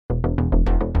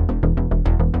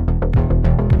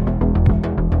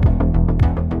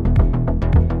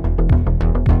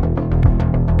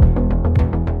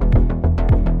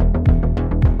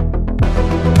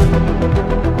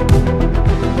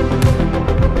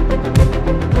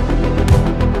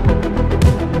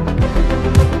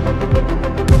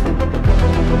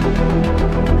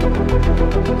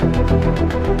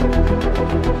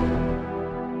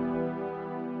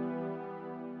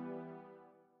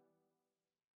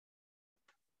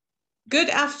Good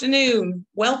afternoon.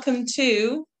 Welcome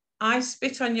to I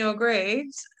Spit on Your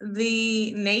Grades,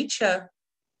 the nature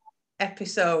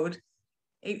episode.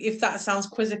 If that sounds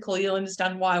quizzical, you'll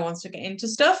understand why I want to get into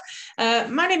stuff.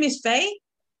 My name is Faye.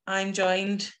 I'm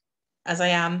joined, as I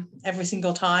am every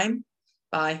single time,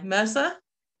 by Mercer.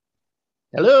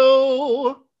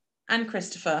 Hello. And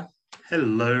Christopher.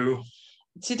 Hello.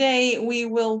 Today we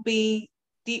will be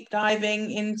deep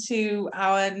diving into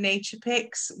our nature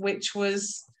picks, which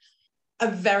was a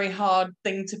very hard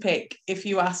thing to pick, if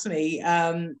you ask me.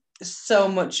 So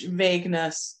much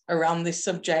vagueness around this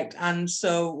subject and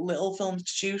so little films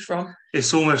to choose from.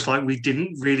 It's almost like we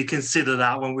didn't really consider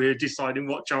that when we were deciding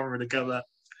what genre to cover.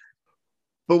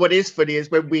 But what is funny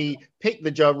is when we picked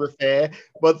the genre fair,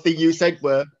 one thing you said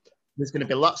were, there's going to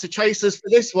be lots of choices for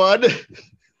this one.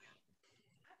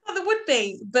 Well, there would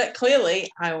be, but clearly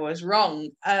I was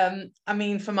wrong.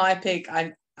 For my pick,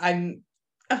 I'm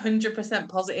 100%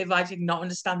 positive I did not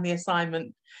understand the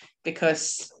assignment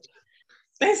because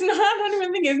I don't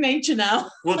even think it's nature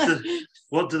now.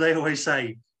 What do they always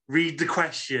say? Read the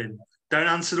question. Don't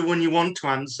answer the one you want to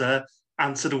answer.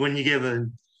 Answer the one you're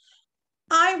given.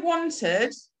 I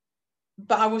wanted,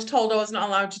 but I was told I was not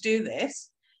allowed to do this,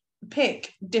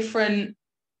 pick different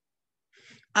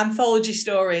anthology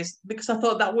stories because I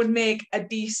thought that would make a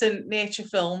decent nature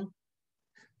film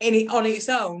on its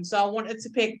own. So I wanted to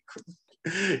pick.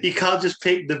 You can't just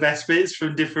pick the best bits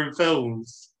from different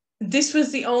films. This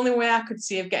was the only way I could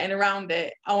see of getting around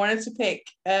it. I wanted to pick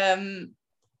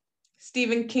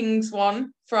Stephen King's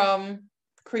one from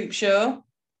Creepshow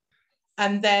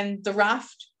and then The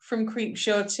Raft from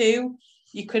Creepshow 2.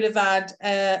 You could have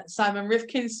had Simon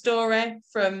Rifkin's story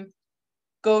from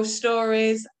Ghost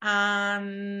Stories,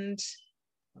 and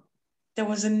there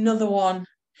was another one.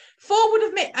 4 would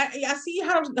have made. I see you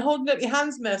holding up your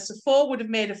hands, Mercer. 4 would have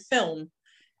made a film.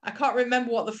 I can't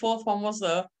remember what the 4th one was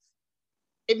though.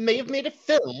 It may have made a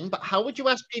film, but how would you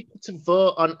ask people to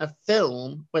vote on a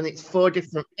film when it's 4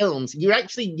 different films? You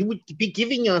would be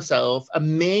giving yourself a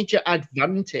major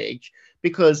advantage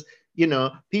because,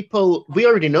 people, we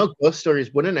already know Ghost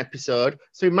Stories won an episode.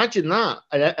 So imagine that,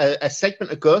 a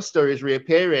segment of Ghost Stories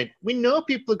reappearing. We know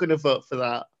people are going to vote for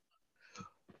that.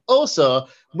 Also,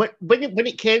 when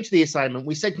it came to the assignment,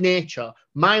 we said nature.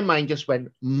 My mind just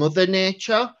went Mother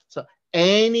Nature. So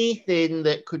anything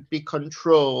that could be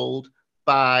controlled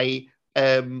by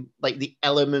like the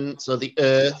elements or the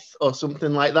earth or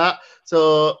something like that.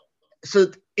 So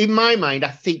in my mind,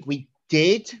 I think we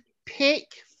did pick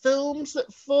films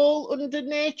that fall under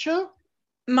nature.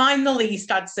 Mine the least,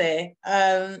 I'd say.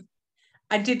 I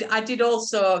did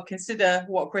also consider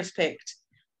what Chris picked,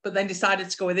 but then decided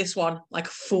to go with this one like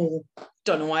a fool.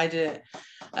 Don't know why I did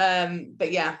it.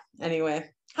 But yeah, anyway.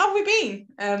 How have we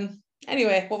been?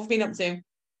 Anyway, what have we been up to?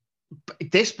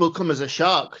 This will come as a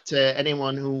shock to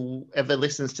anyone who ever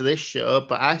listens to this show,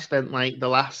 but I spent like the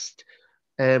last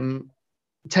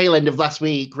tail end of last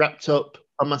week wrapped up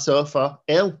on my sofa,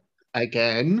 ill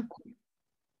again.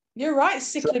 You're right,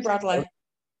 sickly Bradley.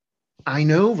 I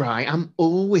know, right? I'm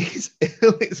always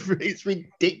ill. It's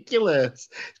ridiculous.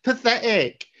 It's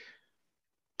pathetic.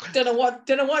 Don't know what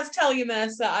to tell you,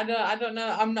 Mercer. I don't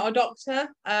know. I'm not a doctor.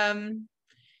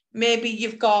 Maybe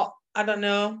you've got, I don't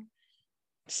know,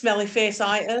 smelly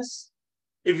face-itis.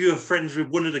 If you were friends with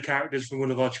one of the characters from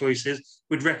one of our choices,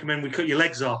 we'd recommend we cut your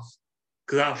legs off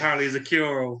because that apparently is a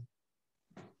cure-all.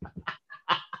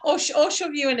 Or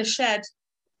shove you in a shed.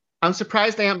 I'm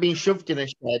surprised they haven't been shoved in a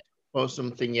shed or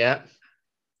something yet.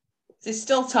 There's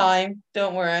still time.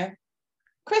 Don't worry.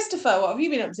 Christopher, what have you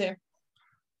been up to?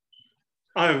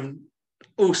 I've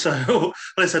also,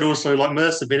 I said also, like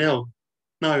Mercer, been ill.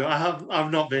 No,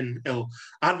 I've not been ill.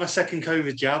 I had my second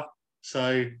COVID jab,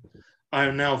 so I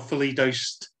am now fully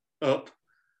dosed up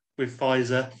with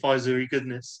Pfizer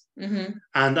goodness. Mm-hmm.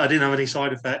 And I didn't have any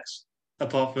side effects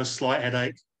apart from a slight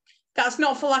headache. That's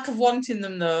not for lack of wanting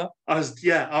them, though. I was.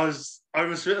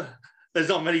 There's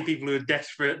not many people who are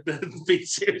desperate to be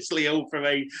seriously ill from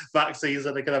a vaccine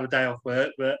so they can have a day off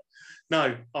work. But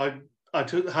no, I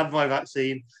had my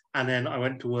vaccine and then I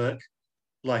went to work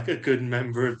like a good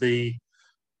member of the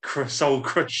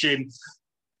soul-crushing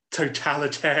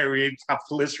totalitarian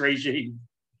capitalist regime.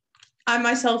 I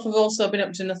myself have also been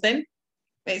up to nothing.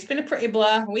 It's been a pretty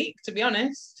blur week, to be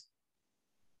honest.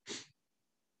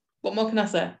 What more can I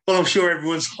say? Well, I'm sure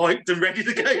everyone's hyped and ready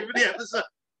to go for the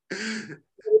episode.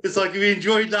 It's like, if you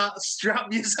enjoyed that,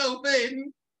 strap yourself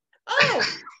in.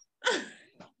 Oh!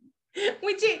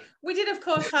 We did, of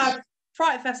course, have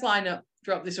Fright Fest lineup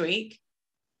drop this week.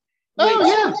 Oh,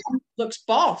 yeah. Looks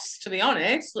boss, to be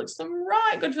honest. Looks some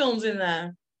right good films in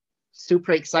there.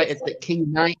 super excited that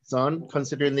King Knight's on,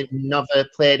 considering they've never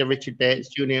played a Richard Bates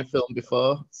Jr. film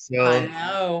before.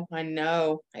 So I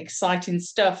know. Exciting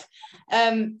stuff.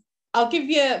 I'll give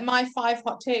you my 5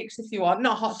 hot takes if you want.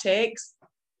 Not hot takes.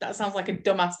 That sounds like a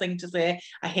dumbass thing to say.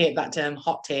 I hate that term,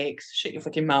 hot takes. Shut your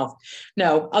fucking mouth.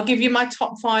 No, I'll give you my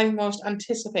top 5 most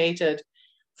anticipated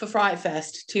for Fright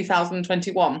Fest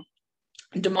 2021.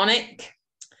 Demonic,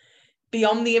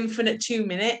 Beyond the Infinite 2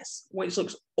 Minutes, which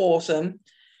looks awesome.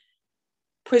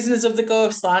 Prisoners of the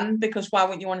Ghostland, because why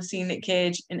wouldn't you want to see Nick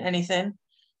Cage in anything?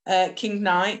 King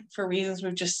Knight, for reasons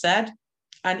we've just said.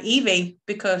 And Evie,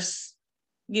 because,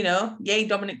 yay,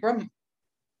 Dominic Brunt.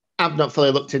 I've not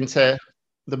fully looked into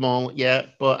them all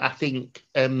yet, but I think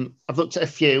I've looked at a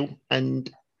few, and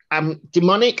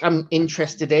Demonic I'm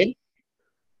interested in.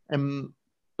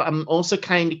 But I'm also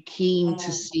kind of keen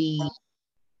to see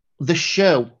the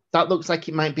show. That looks like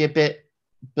it might be a bit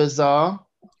bizarre.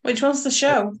 Which one's the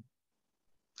show?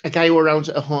 A guy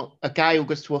who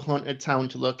goes to a haunted town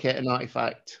to locate an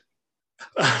artifact.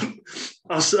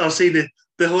 I've seen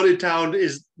the haunted town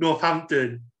is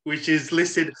Northampton, which is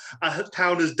listed a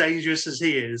town as dangerous as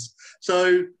he is.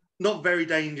 So not very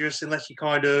dangerous unless you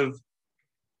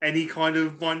any kind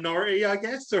of minority, I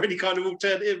guess, or any kind of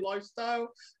alternative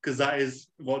lifestyle, because that is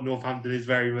what Northampton is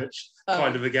very much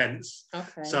kind of against.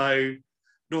 Okay. So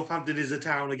Northampton is a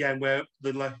town, again, where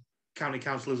the county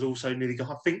council has also nearly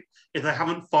got, I think, if they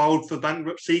haven't filed for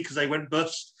bankruptcy because they went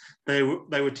bust, they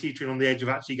were teetering on the edge of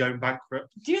actually going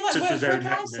bankrupt. Do you work for a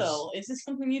council? Is this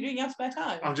something you do in your spare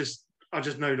time? I just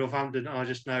know Northampton. I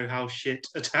just know how shit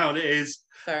a town it is.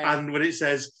 Fair and enough. when it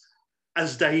says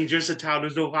as dangerous a town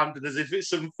as Northampton, as if it's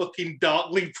some fucking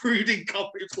darkly brooding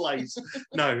coffee place.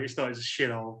 No, it's not. It's a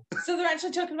shithole. So they're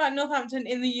actually talking about Northampton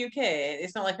in the UK.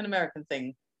 It's not like an American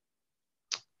thing.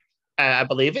 I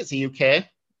believe it's a UK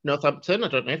Northampton. I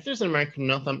don't know if there's an American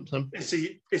Northampton. It's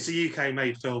a UK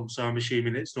made film, so I'm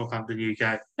assuming it's Northampton,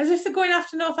 UK. As if they're going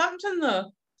after Northampton,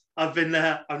 though. I've been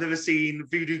there. I've never seen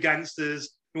Voodoo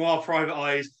Gangsters, Noir Private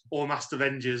Eyes, or Masked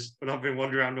Avengers when I've been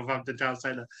wandering around Northampton Town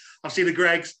Centre. I've seen the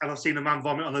Gregs and I've seen a man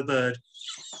vomit on a bird.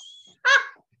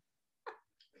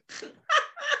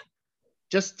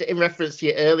 Just in reference to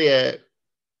your earlier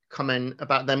comment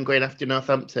about them going after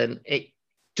Northampton, it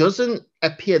doesn't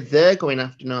appear they're going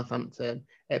after Northampton.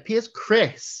 It appears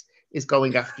Chris is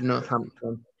going after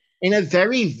Northampton in a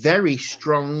very, very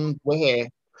strong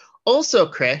way. Also,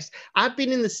 Chris, I've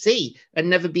been in the sea and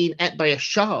never been ate by a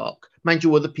shark. Mind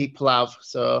you, other people have,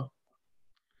 so...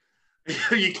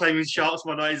 Are you claiming sharks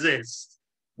might not exist?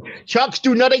 Sharks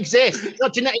do not exist.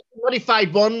 Not genetically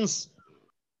modified ones.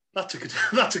 That took a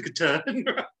turn.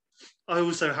 I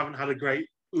also haven't had a great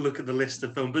look at the list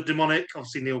of films, but Demonic,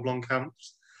 obviously Neil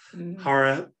Blomkamp's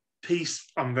horror piece,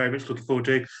 I'm very much looking forward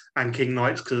to, and King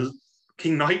Knight, give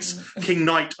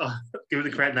it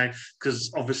the correct name,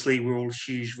 because obviously we're all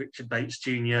huge Richard Bates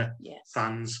Jr.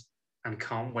 fans and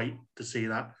can't wait to see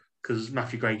that, because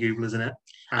Matthew Gray Gubler's in it.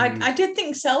 I did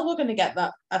think Cell were going to get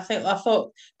that. I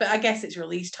thought, but I guess it's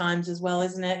release times as well,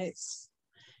 isn't it?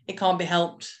 It can't be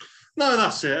helped. No,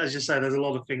 that's it. As you say, there's a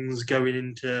lot of things going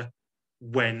into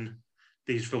when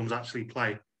these films actually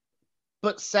play.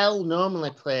 But Cell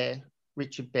normally play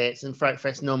Richard Bates and Fright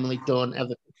Fest normally don't ever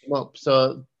pick him up.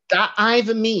 So that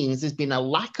either means there's been a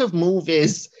lack of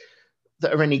movies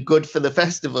that are any good for the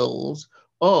festivals,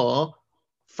 or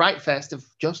Fright Fest have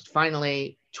just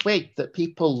finally twigged that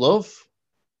people love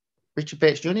Richard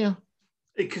Bates Jr.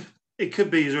 It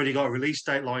could be he's already got a release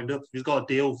date lined up. He's got a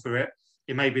deal for it.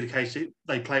 It may be the case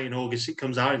they play it in August, it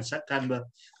comes out in September,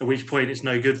 at which point it's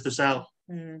no good for Cell.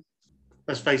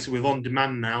 Let's face it, with on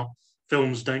demand now,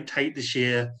 films don't take the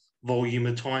sheer volume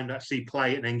of time to actually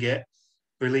play it and then get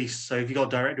released. So if you've got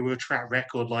a director with a track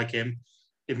record like him,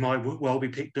 it might well be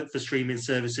picked up for streaming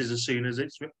services as soon as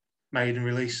it's made and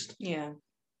released. Yeah.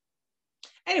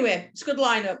 Anyway, it's a good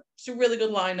lineup. It's a really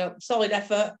good lineup. Solid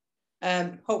effort.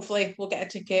 Hopefully we'll get a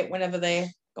ticket whenever they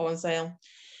go on sale.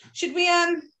 Should we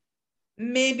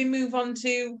maybe move on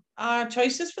to our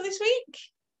choices for this week?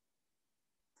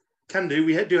 Can do.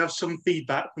 We do have some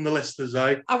feedback from the listeners,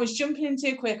 though. I was jumping in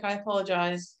too quick. I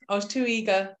apologise. I was too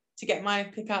eager to get my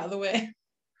pick out of the way.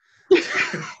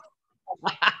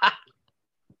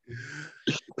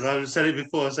 As I've said it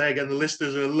before, I say again, the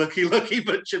listeners are a lucky, lucky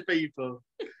bunch of people.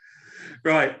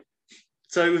 Right.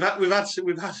 So we've had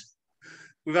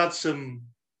some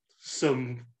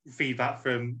feedback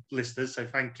from listeners. So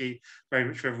thank you very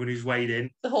much for everyone who's weighed in.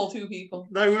 The whole 2 people.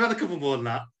 No, we've had a couple more than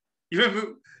that.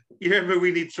 You remember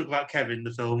we need to talk about Kevin,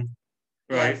 the film,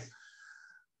 right? Yes.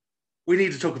 We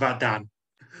need to talk about Dan.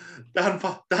 Dan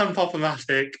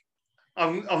Popomatic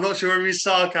I'm not sure if his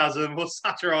sarcasm or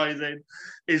satirising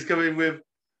is coming with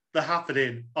the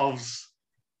happening of.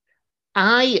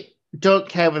 I don't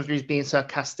care whether he's being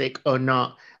sarcastic or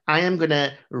not. I am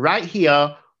gonna right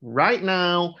here, right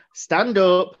now, stand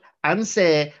up and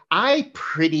say I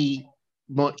pretty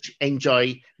much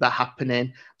enjoy The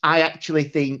Happening. I actually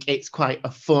think it's quite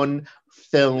a fun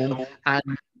film, and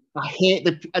I hate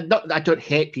I don't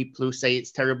hate people who say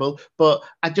it's terrible, but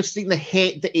I just think the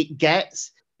hate that it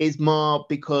gets is more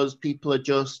because people are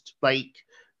just like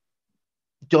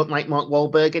don't like Mark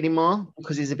Wahlberg anymore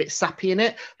because he's a bit sappy in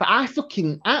it. But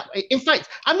in fact,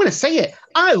 I'm going to say it.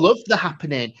 I love The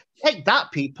Happening. Take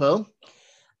that, people.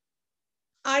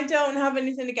 I don't have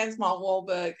anything against Mark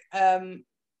Wahlberg.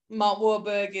 Mark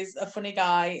Wahlberg is a funny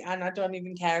guy, and I don't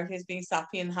even care if he's being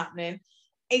sappy and happening.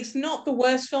 It's not the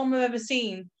worst film I've ever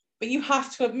seen, but you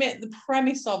have to admit the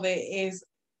premise of it is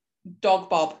dog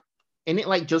bob. Isn't it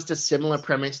like just a similar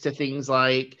premise to things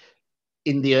like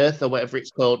In the Earth or whatever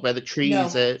it's called, where the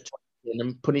trees are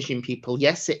and punishing people?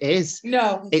 Yes, it is.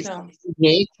 No, it's not.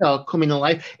 nature coming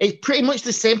alive. It's pretty much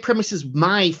the same premise as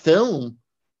my film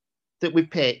that we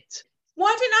picked.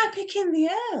 Why didn't I pick In the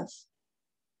Earth?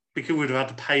 Because we'd have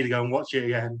had to pay to go and watch it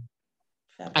again.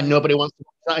 And nobody wants to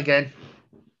watch that again.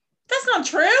 That's not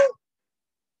true.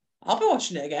 I'll be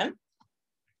watching it again.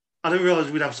 I didn't realise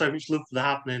we'd have so much love for The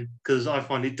Happening because I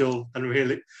find it dull and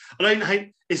really. I don't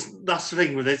hate. That's the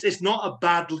thing with this. It's not a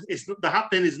bad. The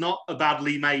Happening is not a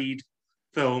badly made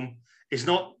film. It's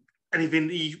not anything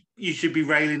that you should be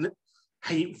railing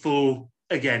hateful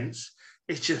against.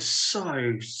 It's just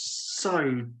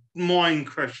so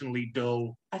mind-crushingly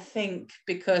dull. I think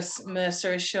because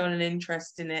Mercer has shown an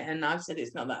interest in it and I've said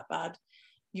it's not that bad,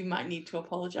 you might need to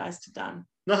apologise to Dan.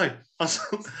 No,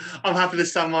 I'm happy to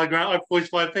stand my ground. I've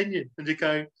voiced my opinion and just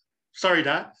go, sorry,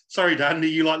 Dan. Sorry, Dan, that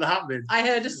you like The Happening. I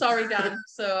heard a sorry, Dan,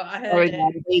 so I heard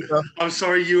it. Dan, I'm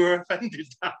sorry you were offended,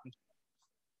 Dan.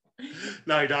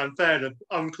 No, Dan, fair enough.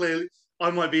 I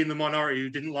might be in the minority who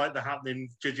didn't like The Happening,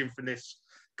 judging from this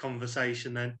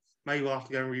conversation then. Maybe we'll have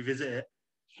to go and revisit it.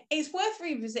 It's worth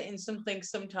revisiting something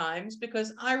sometimes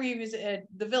because I revisited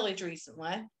The Village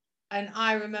recently and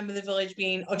I remember The Village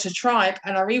being utter tripe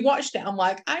and I rewatched it. I'm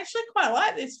like, I actually quite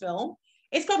like this film.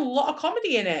 It's got a lot of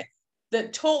comedy in it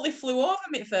that totally flew over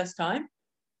me first time.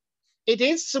 It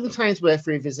is sometimes worth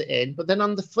revisiting, but then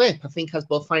on the flip, I think as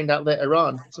we'll find out later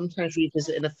on, sometimes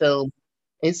revisiting a film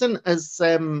isn't as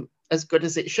good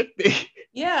as it should be.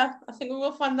 Yeah, I think we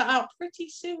will find that out pretty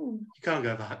soon. You can't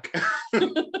go back.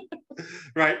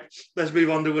 Right, let's move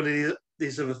on to one of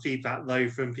these other feedback though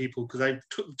from people because they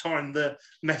took the time to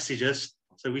message us,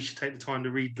 so we should take the time to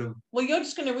read them. Well, you're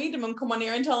just going to read them and come on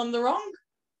here and tell them they're wrong.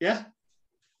 Yeah,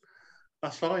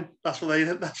 that's fine. That's what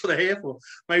they're here for.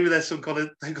 Maybe there's they've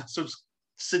got some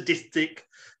sadistic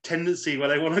tendency where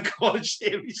they want to go on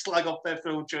and slag off their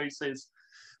film choices.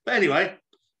 But anyway,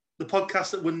 the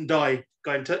podcast that wouldn't die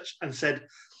got in touch and said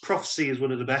Prophecy is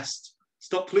one of the best.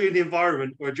 Stop polluting the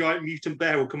environment or a giant mutant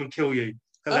bear will come and kill you.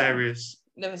 Hilarious.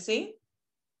 Oh, never seen?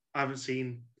 I haven't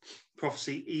seen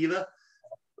Prophecy either.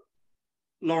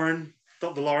 Lauren,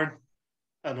 Dr. Lauren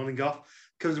at Nottingham,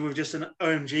 comes with just an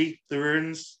OMG, The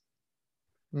Ruins.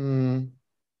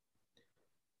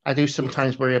 I do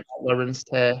sometimes worry about Lauren's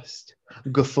taste.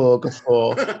 Guffaw.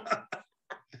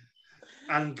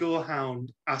 And Gorehound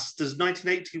asks, does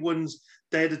 1981's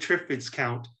Day of the Triffids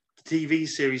count? The TV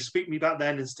series spooked me back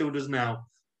then and still does now.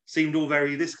 Seemed all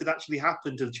very, this could actually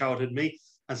happen to the childhood me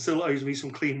and still owes me some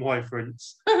clean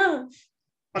wife-rinse. I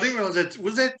didn't realise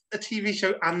was there a TV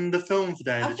show and a film for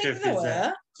Day of the Triffids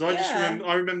there? Because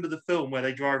I remember the film where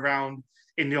they drive around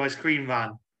in the ice cream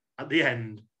van at the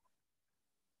end.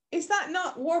 Is that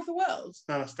not War of the Worlds?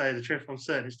 No, that's Day of the Triffids. I'm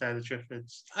certain it's Day of the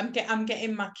Triffids. I'm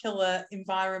getting my killer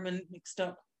environment mixed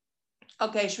up.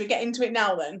 Okay, should we get into it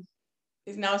now then?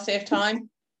 Is now a safe time?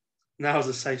 Now's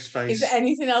a safe space. Is there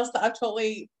anything else that I've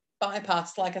totally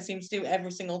bypassed like I seem to do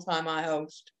every single time I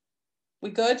host?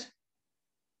 We good?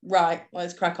 Right,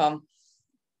 let's crack on.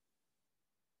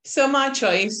 So my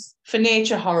choice for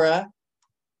nature horror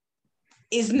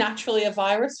is naturally a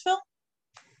virus film.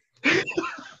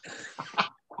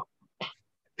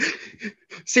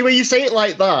 See, when you say it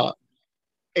like that,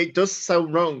 it does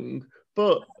sound wrong,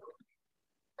 but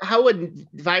how are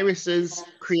viruses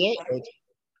created?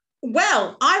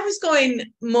 Well, I was going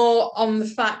more on the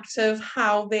fact of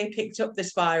how they picked up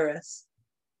this virus.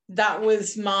 That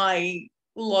was my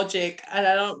logic, and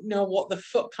I don't know what the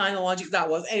fuck kind of logic that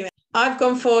was. Anyway, I've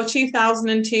gone for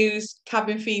 2002's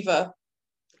Cabin Fever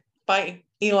by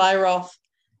Eli Roth.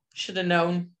 Should have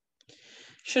known.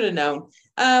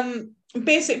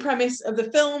 basic premise of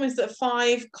the film is that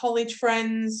 5 college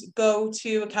friends go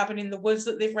to a cabin in the woods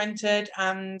that they've rented,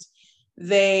 and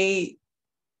they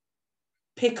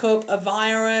pick up a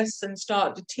virus and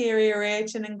start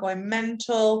deteriorating and going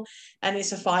mental, and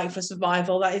it's a fight for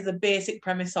survival. That is the basic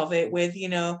premise of it, with, you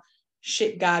know,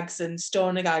 shit gags and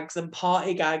stoner gags and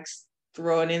party gags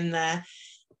thrown in there.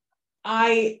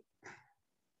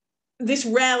 This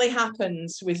rarely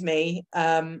happens with me.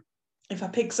 If I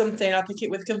pick something, I pick it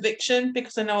with conviction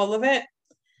because I know I love it.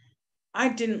 I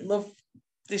didn't love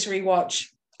this rewatch.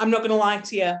 I'm not going to lie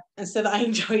to you and say that I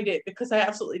enjoyed it, because I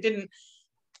absolutely didn't.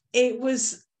 It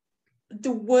was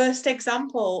the worst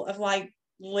example of like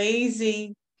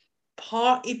lazy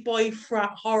party boy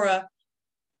frat horror.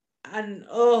 And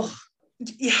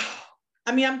yeah.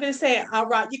 I mean, I'm going to say it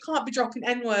outright. You can't be dropping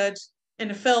N-word in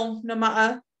a film, no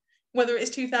matter whether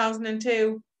it's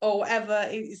 2002 or whatever.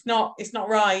 It's not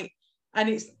right.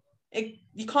 And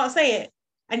you can't say it,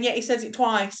 and yet he says it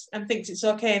twice and thinks it's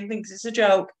okay and thinks it's a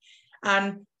joke.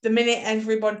 And the minute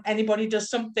anybody does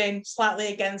something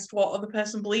slightly against what other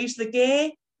person believes, they're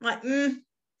gay. Like,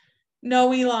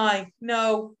 no, Eli,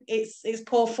 no, it's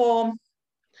poor form.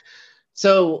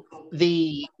 So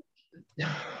the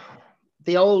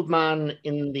old man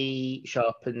in the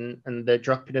shop and the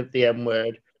dropping of the M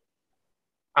word,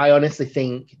 I honestly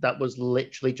think that was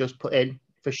literally just put in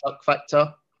for shock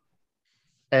factor.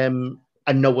 And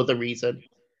no other reason,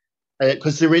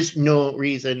 because there is no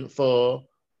reason for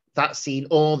that scene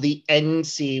or the end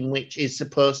scene, which is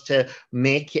supposed to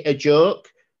make it a joke.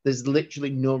 There's literally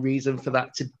no reason for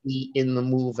that to be in the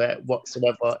movie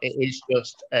whatsoever. It is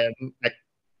just a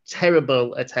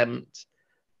terrible attempt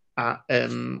at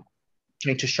trying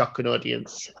to shock an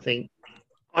audience, I think.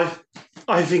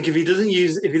 I think if he doesn't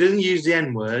use the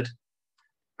N word,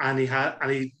 and he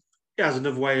has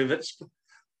another way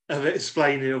of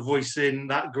explaining or voicing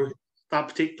that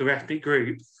particular ethnic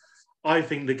group, I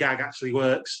think the gag actually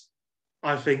works.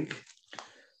 I think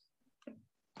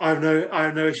I have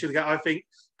no issue with the gag. I think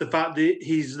the fact that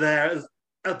he's there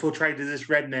as portrayed as this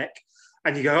redneck,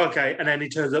 and you go, okay, and then he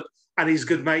turns up and he's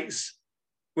good mates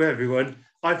with everyone,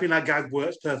 I think that gag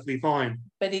works perfectly fine.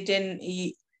 But he didn't.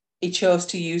 He chose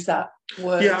to use that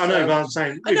word. Yeah, I know, but I'm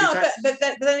saying. I know, but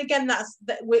then again,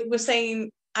 we're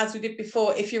saying, as we did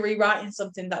before, if you're rewriting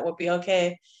something, that would be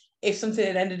okay. If something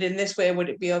had ended in this way, would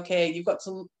it be okay? You've got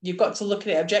to look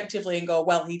at it objectively and go,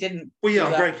 well, he didn't. Well, yeah,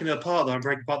 I'm breaking it apart though. I'm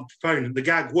breaking apart the proponent. The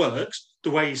gag works. The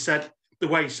way he set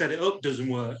it up doesn't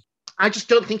work. I just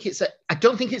don't think it's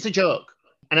a joke,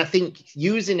 and I think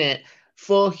using it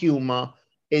for humor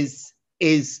is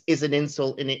an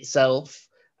insult in itself.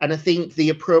 And I think the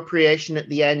appropriation at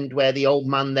the end, where the old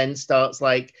man then starts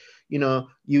like, you know,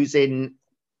 using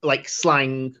like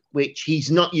slang, which he's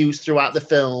not used throughout the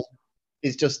film,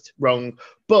 is just wrong.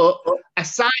 But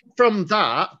aside from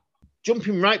that,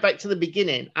 jumping right back to the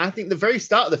beginning, I think the very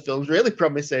start of the film is really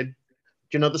promising. Do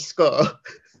you know the score?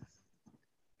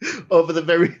 over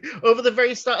the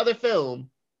very start of the film,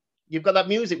 you've got that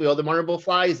music with all the Horrible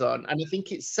Flies on, and I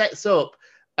think it sets up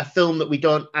a film that we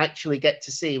don't actually get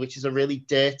to see, which is a really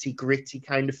dirty, gritty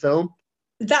kind of film.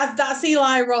 That's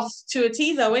Eli Roth to a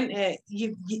T, though, isn't it?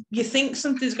 You think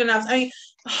something's going to happen. I mean,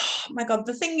 oh my God,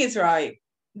 the thing is, right,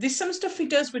 there's some stuff he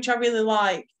does which I really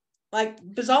like. Like,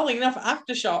 bizarrely enough,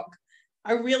 Aftershock.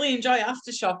 I really enjoy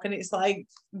Aftershock, and it's like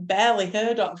barely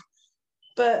heard of.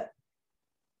 But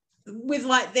with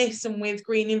like this and with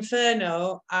Green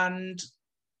Inferno and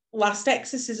Last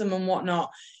Exorcism and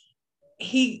whatnot,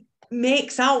 he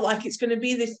makes out like it's going to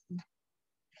be this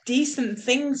decent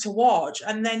thing to watch,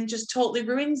 and then just totally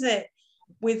ruins it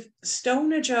with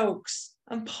stoner jokes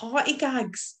and party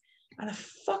gags. And I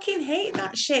fucking hate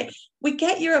that shit. We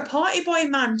get you're a party boy,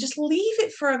 man. Just leave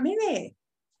it for a minute.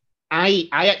 I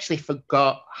actually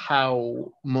forgot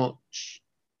how much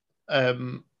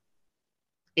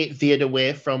it veered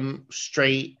away from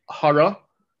straight horror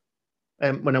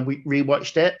when I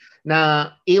rewatched it.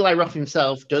 Now, Eli Roth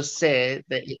himself does say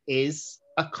that it is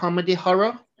a comedy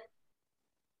horror.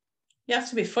 You have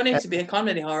to be funny to be a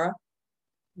comedy horror.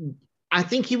 I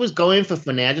think he was going for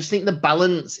funny. I just think the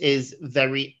balance is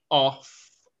very off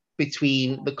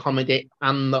between the comedy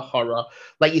and the horror.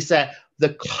 Like you said,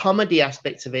 the comedy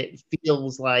aspect of it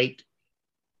feels like,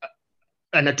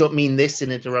 and I don't mean this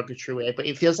in a derogatory way, but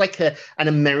it feels like an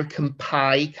American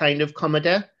Pie kind of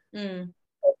comedy. Mm.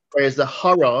 Whereas the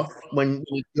horror, when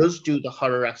he does do the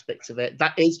horror aspects of it,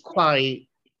 that is quite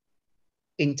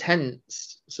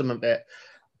intense, some of it.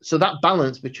 So that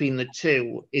balance between the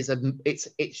two is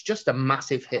it's just a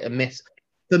massive hit and miss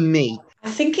for me. I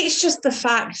think it's just the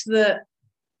fact that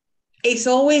It's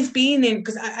always been in,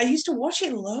 because I used to watch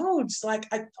it loads,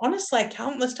 like honestly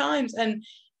countless times, and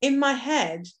in my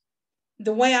head,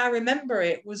 the way I remember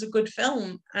it was a good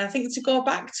film. And I think to go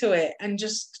back to it and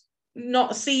just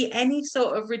not see any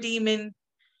sort of redeeming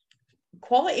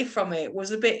quality from it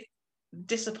was a bit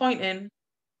disappointing.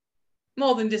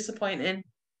 More than disappointing.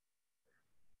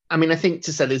 I mean, I think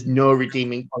to say there's no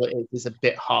redeeming quality is a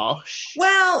bit harsh.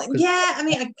 Well, yeah, I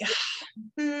mean,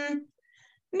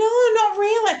 no, not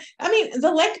really. I mean,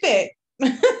 the leg bit,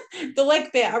 the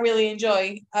leg bit, I really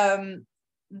enjoy.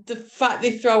 The fact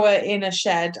they throw her in a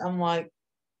shed, I'm like,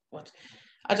 what?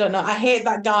 I don't know. I hate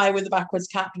that guy with the backwards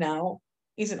cap now.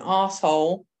 He's an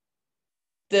arsehole.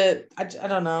 I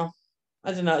don't know.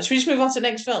 I don't know. Should we just move on to the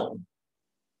next film?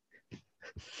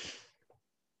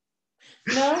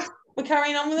 No? We're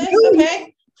carrying on with this?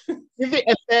 Okay. Give it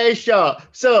a fair shot.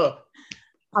 So,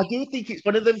 I do think it's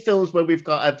one of them films where we've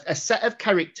got a set of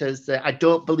characters that I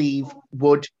don't believe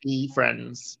would be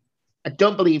friends. I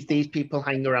don't believe these people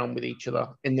hang around with each other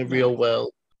in the real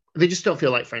world. They just don't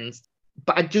feel like friends.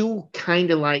 But I do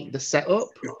kind of like the setup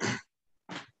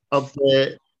of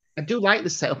the. I do like the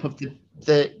setup of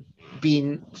the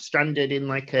being stranded in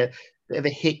like a bit of a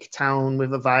hick town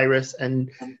with a virus,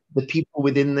 and the people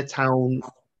within the town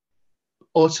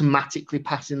automatically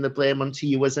passing the blame onto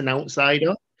you as an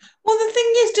outsider. Well, the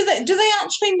thing is, do they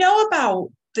actually know about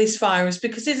this virus?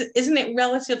 Because isn't it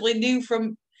relatively new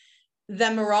from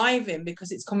them arriving,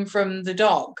 because it's come from the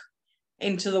dog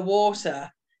into the water?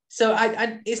 So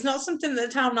it's not something that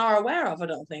the town are aware of, I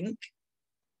don't think.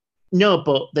 No,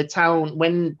 but the town,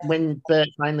 when Bert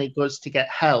finally goes to get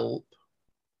help,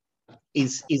 he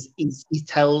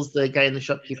tells the guy in the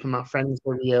shopkeeper, my friend's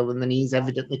very ill, and then he's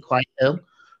evidently quite ill.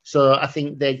 So I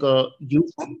think they go, you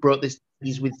brought this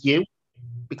disease with you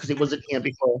because it wasn't here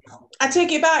before. I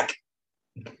take it back.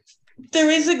 There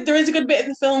is a good bit of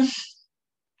the film.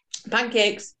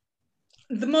 Pancakes.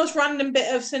 The most random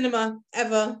bit of cinema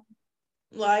ever.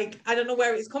 Like, I don't know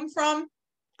where it's come from.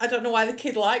 I don't know why the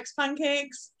kid likes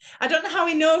pancakes. I don't know how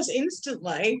he knows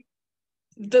instantly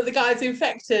that the guy's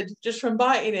infected just from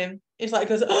biting him. He's like,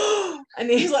 goes, oh, and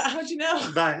he's like, how do you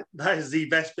know? That is the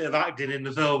best bit of acting in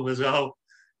the film as well.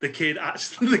 The kid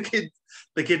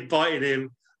biting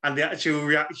him, and the actual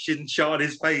reaction shot on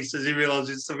his face as he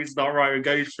realizes something's not right and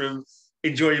goes from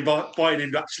enjoying biting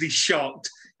him to actually shocked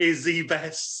is the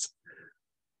best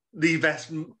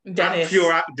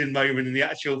pure acting moment in the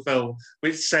actual film,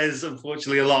 which says,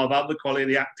 unfortunately, a lot about the quality of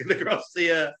the acting across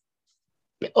the.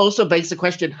 It also begs the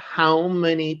question: how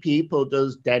many people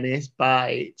does Dennis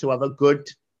buy to have a good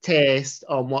taste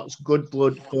on what's good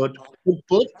blood? He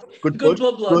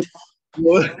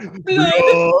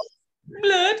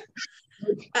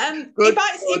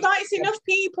bites enough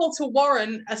people to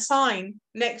warrant a sign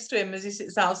next to him as he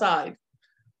sits outside.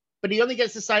 But he only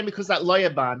gets the sign because that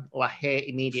lawyer man, who I hate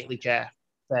immediately, Jeff,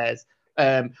 says.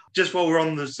 Just while we're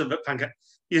on the subject, pancake,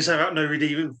 you say about no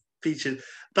redeeming features.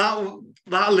 That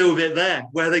little bit there,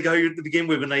 where they go to begin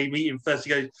with and they meet him first, he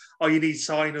goes, "Oh, you need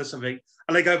sign or something,"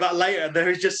 and they go back later and there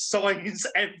is just signs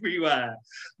everywhere.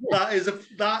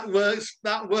 That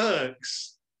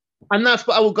works. And that's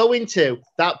what I will go into.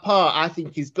 That part I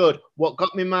think is good. What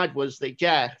got me mad was that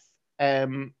Jeff,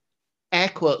 air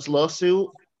quotes, lawsuit.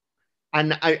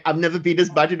 And I've never been as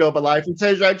bad in all my life. And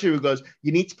turns around to him and goes,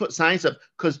 you need to put signs up.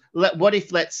 Because what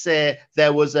if, let's say,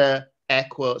 there was a, air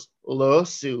quotes,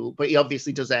 lawsuit, but he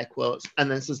obviously does air quotes, and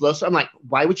then says lawsuit. I'm like,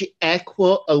 why would you air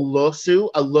quote a lawsuit?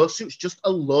 A lawsuit's just a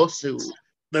lawsuit.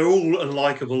 They're all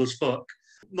unlikable as fuck.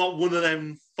 Not one of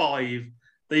them 5.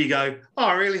 There you go. Oh,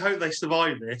 I really hope they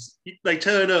survive this. They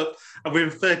turn up, and within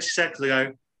 30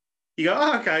 seconds, you go,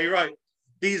 oh, okay, right.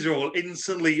 These are all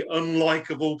instantly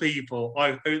unlikable people.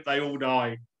 I hope they all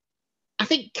die. I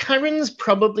think Karen's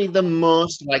probably the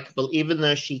most likable, even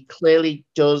though she clearly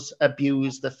does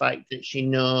abuse the fact that she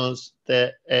knows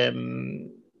that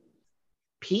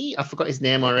Pete, I forgot his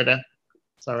name already.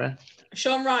 Sorry.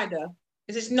 Shaun Ryder.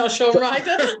 Is this not Shaun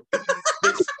Ryder?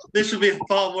 This would be a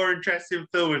far more interesting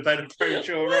film if they'd have thrown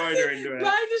Shaun Ryder into it.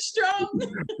 Ryder Strong.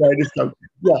 Ryder Strong.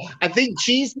 Yeah, I think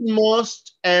she's the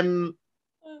most...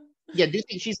 I do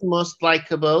think she's the most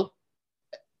likable,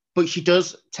 but she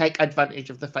does take advantage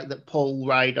of the fact that Paul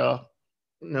Ryder,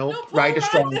 Ryder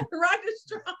Strong.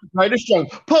 Ryder Strong.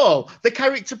 Paul, the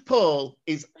character Paul,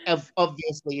 is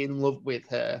obviously in love with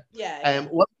her. Yeah.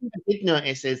 One thing I did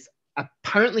notice is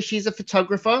apparently she's a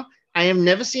photographer. I have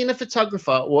never seen a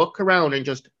photographer walk around and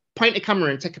just point a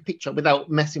camera and take a picture without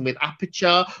messing with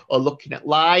aperture or looking at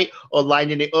light or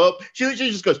lining it up. She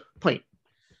literally just goes, point.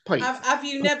 Have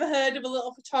you never heard of a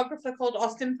little photographer called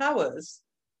Austin Powers?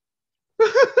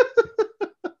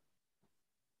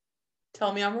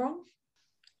 Tell me I'm wrong.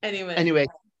 Anyway,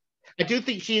 I do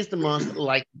think she is the most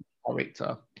likable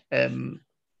character. And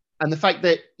the fact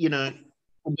that, you know,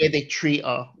 the way they treat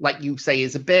her, like you say,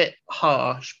 is a bit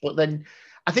harsh, but then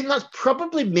I think that's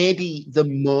probably maybe the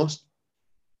most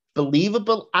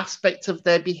believable aspect of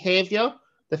their behavior.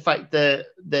 The fact that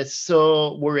they're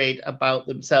so worried about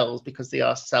themselves because they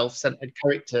are self-centered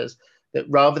characters that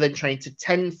rather than trying to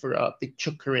tend for her, they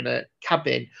chuck her in a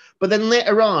cabin. But then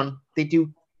later on, they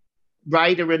do,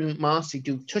 Ryder and Marcy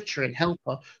do touch her and help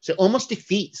her. So it almost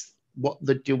defeats what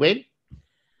they're doing.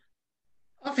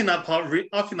 I think that part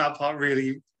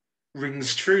really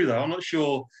rings true, though. I'm not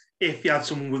sure if you had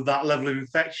someone with that level of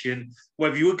infection,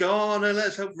 whether you would go, oh, no,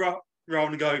 let's help, rather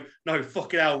than go, no,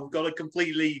 fuck it out, we've got to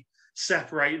completely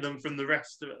separate them from the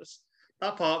rest of us.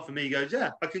 That part for me goes, yeah,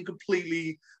 I can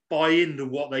completely buy into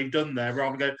what they've done there,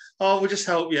 rather than go, oh, we'll just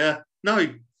help you. No,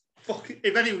 fuck,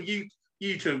 if any of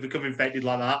you two become infected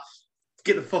like that,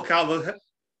 get the fuck out of the...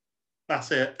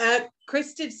 That's it.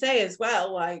 Chris did say as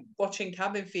well, like, watching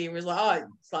Cabin Fever is like, oh,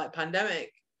 it's like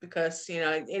pandemic, because, you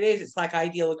know, it's like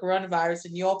ideal coronavirus,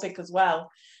 and your pick as well.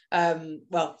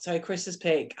 Chris's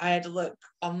pick, I had to look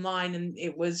online and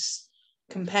it was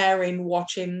comparing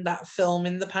watching that film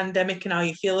in the pandemic and how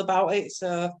you feel about it.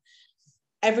 So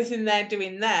everything they're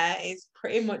doing there is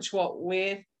pretty much what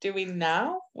we're doing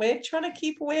now. We're trying to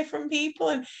keep away from people,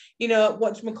 and, you know,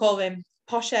 whatchamacallit,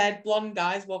 posh-haired blonde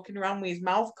guys walking around with his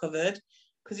mouth covered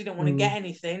because he don't want to get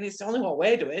anything. It's only what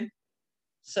we're doing.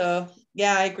 So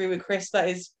yeah, I agree with Chris. That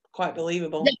is quite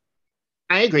believable. Yeah,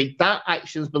 I agree. That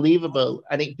action's believable,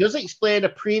 and it does explain a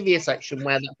previous action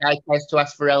where that guy tries to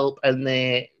ask for help and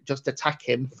they just attack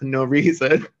him for no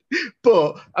reason.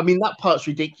 But I mean, that part's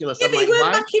ridiculous. Yeah, I'm but like, he weren't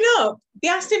why? backing up. They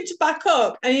asked him to back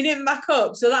up, and he didn't back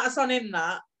up. So that's on him.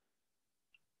 That.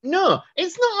 No,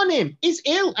 it's not on him. He's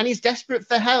ill and he's desperate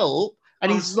for help,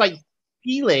 and he's like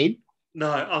healing. No,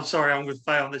 I'm sorry, I'm going to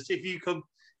fail on this. If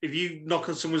you knock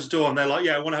on someone's door and they're like,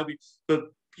 yeah, I want to help you,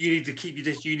 but you need to keep your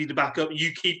distance, you need to back up, and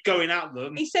you keep going at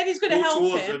them. He said he's going to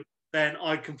help him. Them, then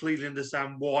I completely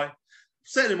understand why.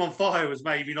 Setting him on fire was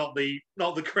maybe not the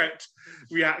correct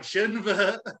reaction,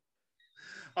 but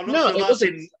I'm not sure that's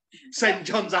in St.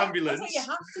 John's Ambulance. That's what you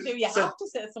have to do. You have to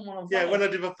set someone on fire. Yeah, when I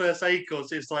did my first aid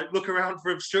course, it's like, look around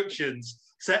for obstructions,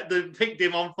 set the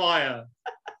victim on fire.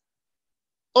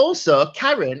 Also,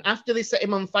 Karen, after they set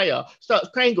him on fire, starts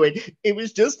crying, going, it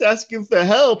was just asking for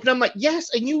help. And I'm like,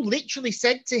 yes, and you literally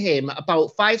said to him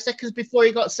about 5 seconds before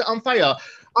he got set on fire,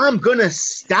 I'm going to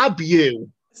stab you.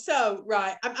 So,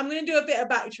 right, I'm going to do a bit of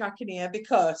backtracking here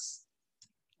because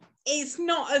it's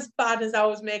not as bad as I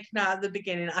was making out at the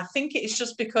beginning. I think it's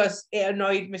just because it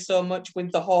annoyed me so much with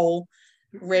the whole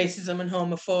racism and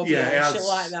homophobia and shit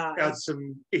like that. It had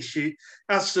some issue,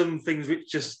 had some things which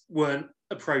just weren't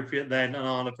appropriate then and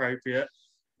aren't appropriate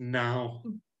now.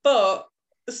 But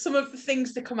some of the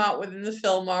things that come out within the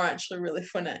film are actually really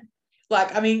funny.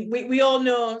 Like, I mean, we all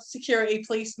know security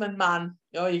policeman man.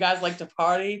 Oh, you guys like to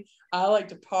party? I like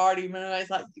to party, man. And I was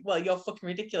like, well, you're fucking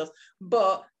ridiculous.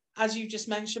 But as you just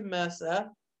mentioned, Mercer,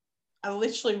 I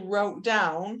literally wrote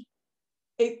down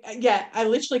I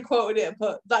literally quoted it,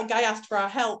 but that guy asked for our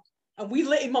help and we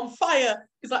lit him on fire.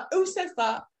 He's like, who says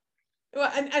that?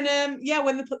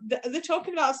 When they're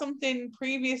talking about something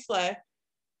previously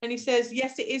and he says,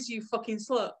 yes, it is, you fucking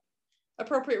slut.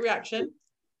 Appropriate reaction.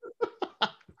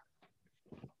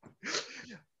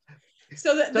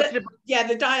 So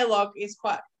the dialogue is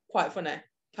quite funny.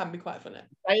 Can be quite funny.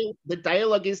 The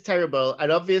dialogue is terrible,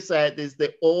 and obviously there's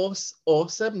the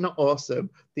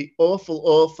the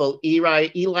awful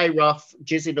Eli Roth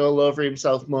jizzing all over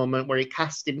himself moment where he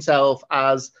cast himself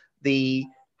as the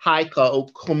High Court who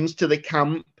comes to the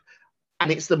camp,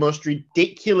 and it's the most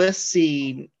ridiculous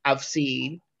scene I've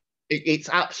seen. It's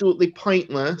absolutely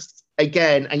pointless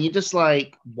again, and you're just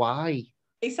like, why?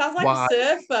 He sounds like a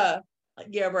surfer. Like,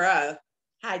 yeah, bro.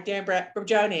 Hi, damn, bro.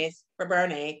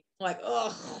 Brony. Like,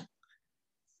 ugh.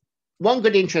 One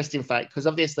good interesting fact, because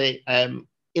obviously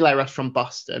Eli Roth's from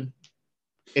Boston,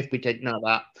 if we didn't know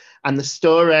that, and the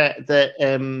story that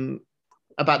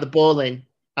about the bowling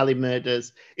alley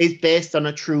murders is based on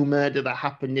a true murder that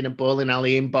happened in a bowling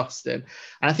alley in Boston.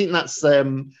 And I think that's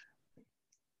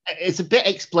it's a bit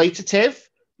exploitative,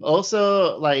 but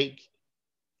also like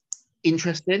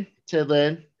interesting to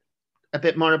learn a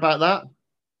bit more about that.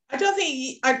 I don't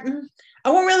think I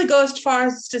won't really go as far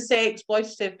as to say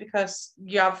exploitative, because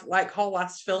you have like whole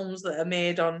ass films that are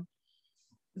made on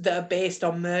that are based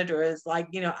on murderers, like,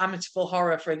 you know, Amityville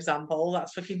Horror, for example.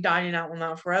 That's fucking dining out on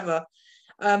that forever.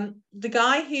 The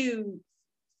guy who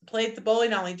played the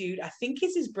bowling alley dude, I think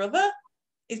is his brother.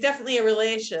 He's definitely a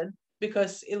relation.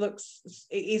 because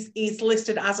he's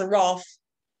listed as a Roth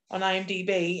on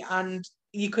IMDb, and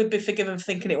you could be forgiven for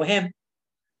thinking it were him.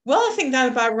 Well, I think that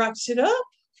about wraps it up.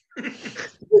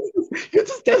 You're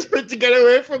just desperate to get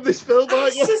away from this film,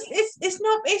 aren't you?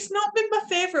 It's not been my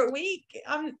favourite week.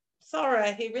 I'm sorry,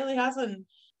 it really hasn't.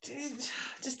 It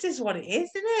just is what it is,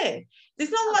 isn't it?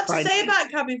 There's not a lot to say about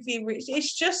Cabin Fever.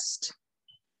 It's just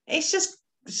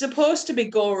supposed to be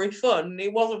gory fun.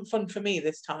 It wasn't fun for me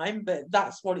this time, but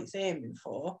that's what it's aiming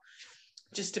for.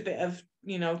 Just a bit of,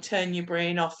 turn your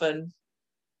brain off and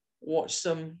watch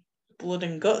some blood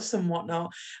and guts and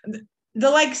whatnot. The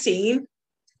leg scene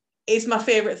is my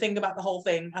favourite thing about the whole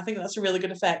thing. I think that's a really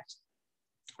good effect.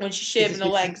 When she's shaving her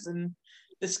legs and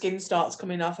the skin starts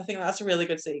coming off, I think that's a really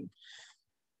good scene.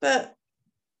 But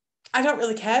I don't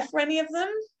really care for any of them.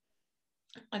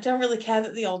 I don't really care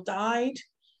that they all died.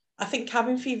 I think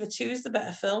Cabin Fever 2 is the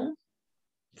better film.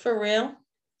 For real.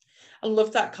 I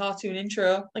love that cartoon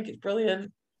intro. I think it's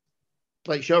brilliant.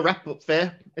 Like, your wrap up,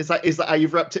 Faye? Is that how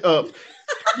you've wrapped it up?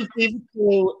 Cabin Fever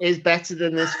 2 is better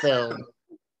than this film.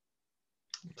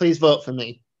 Please vote for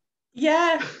me.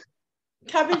 Yeah.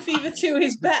 Cabin Fever 2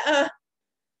 is better.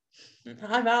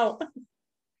 I'm out.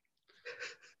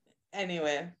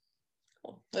 Anyway,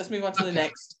 let's move on to the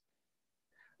next.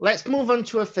 Let's move on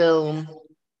to a film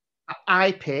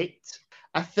I picked.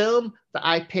 A film that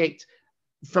I picked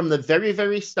from the very,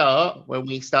 very start, when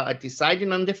we started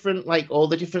deciding on all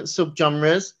the different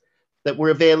subgenres that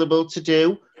were available to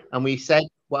do. And we said,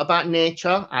 what about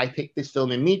nature? I picked this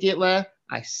film immediately.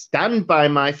 I stand by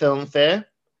my film, Faye.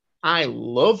 I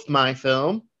love my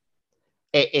film.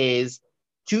 It is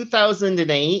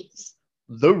 2008's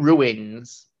The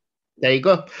Ruins. There you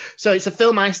go. So it's a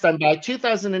film I stand by.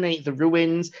 2008, The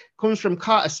Ruins, comes from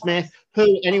Carter Smith,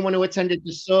 who anyone who attended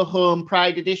the Soho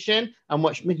Pride edition and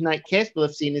watched Midnight Kiss will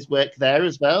have seen his work there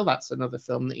as well. That's another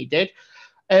film that he did.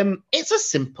 It's a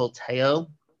simple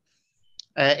tale.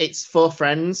 It's four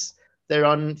friends. They're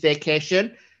on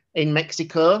vacation in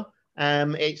Mexico.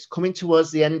 It's coming towards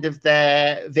the end of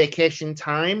their vacation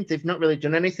time. They've not really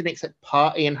done anything except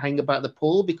party and hang about the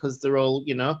pool because they're all,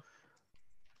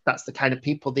 that's the kind of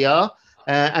people they are.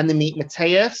 And they meet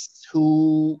Mateus,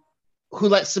 who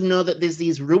lets them know that there's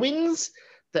these ruins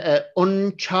that are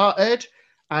uncharted,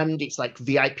 and it's like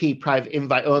VIP, private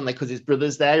invite only, because his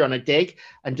brother's there on a dig.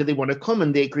 And do they want to come?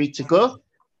 And they agree to go.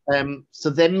 So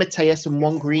then Mateus and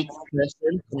one Greek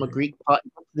person from a Greek party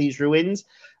to these ruins.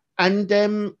 And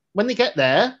when they get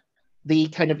there, the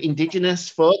kind of indigenous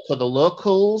folk or the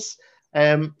locals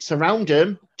surround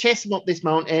them, chase them up this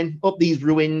mountain, up these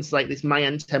ruins, like this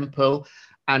Mayan temple,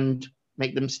 and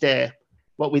make them stay.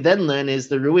 What we then learn is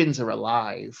the ruins are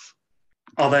alive.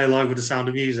 Are they alive with the sound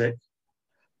of music?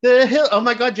 Oh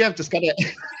my God, I've just got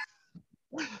it.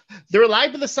 They're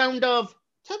alive with the sound of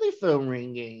telephone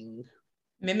ringing.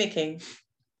 Mimicking.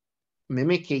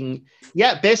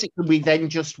 Yeah, basically we then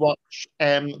just watch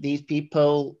these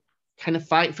people kind of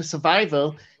fight for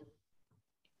survival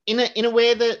in a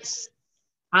way that's,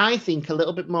 I think, a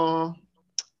little bit more,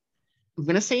 I'm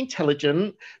going to say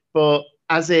intelligent, but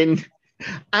as in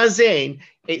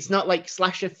it's not like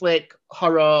slasher flick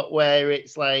horror where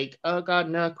it's like, oh God,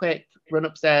 no, quick, run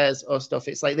upstairs or stuff.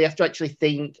 It's like they have to actually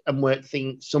think and work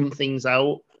some things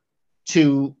out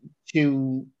to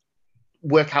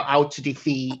work out how to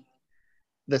defeat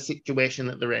the situation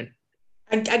that they're in.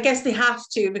 I guess they have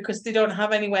to, because they don't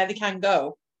have anywhere they can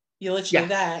go. You're literally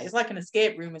there. It's like an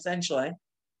escape room, essentially.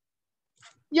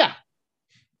 Yeah.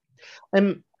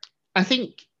 I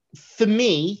think for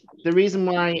me, the reason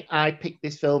why I picked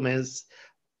this film is,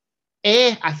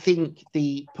 I think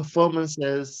the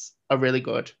performances are really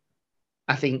good.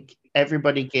 I think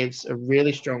everybody gives a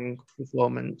really strong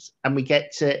performance, and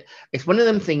it's one of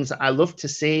them things that I love to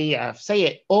see. I say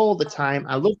it all the time.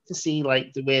 I love to see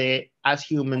like the way as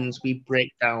humans we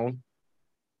break down,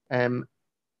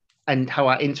 and how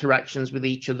our interactions with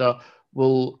each other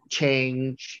will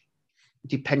change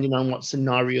depending on what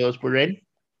scenarios we're in.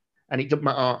 And it doesn't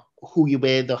matter who you're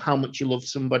with or how much you love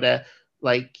somebody,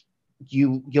 like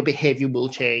your behavior will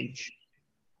change.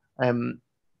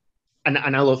 And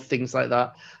I love things like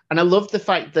that. And I love the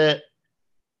fact that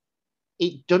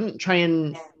it doesn't try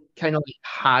and kind of like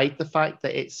hide the fact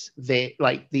that it's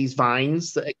these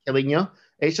vines that are killing you.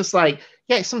 It's just like,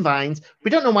 yeah, it's some vines.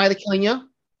 We don't know why they're killing you,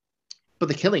 but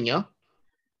they're killing you.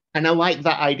 And I like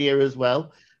that idea as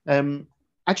well.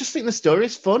 I just think the story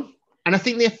is fun. And I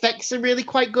think the effects are really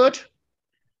quite good.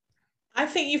 I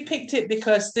think you've picked it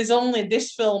because there's only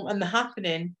this film and The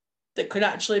Happening that could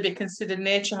actually be considered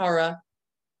nature horror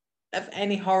of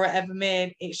any horror ever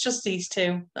made. It's just these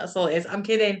two. That's all it is. I'm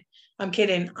kidding. I'm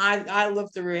kidding. I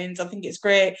love The Ruins. I think it's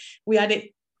great. We had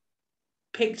it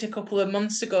picked a couple of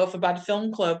months ago for Bad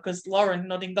Film Club because Lauren,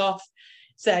 nodding off,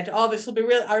 said, "Oh, this will be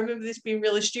real." I remember this being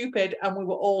really stupid, and we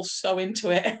were all so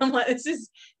into it. I'm like, this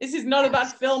is not a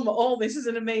bad film at all. This is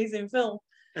an amazing film.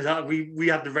 Exactly. We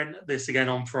had to rent this again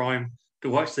on Prime to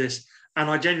watch this, and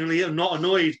I genuinely am not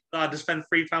annoyed that I had to spend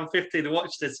 £3.50 to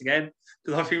watch this again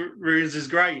because I think Ruins is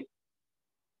great.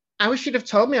 I wish you'd have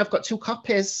told me I've got 2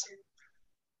 copies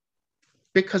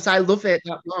because I love it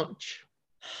that much.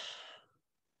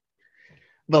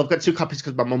 Well, I've got 2 copies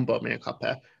because my mum bought me a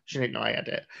copy. She didn't know I had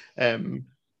it.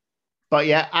 But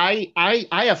yeah, I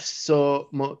have so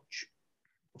much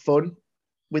fun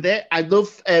with it. I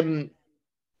love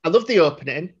the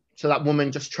opening. So that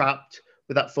woman just trapped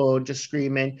with that phone, just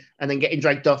screaming, and then getting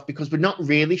dragged off because we're not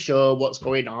really sure what's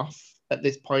going off at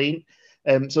this point.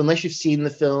 So unless you've seen the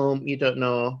film, you don't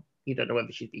know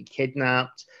whether she's been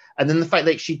kidnapped. And then the fact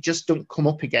that she just don't come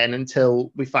up again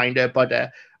until we find her body,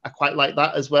 I quite like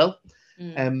that as well.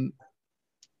 There's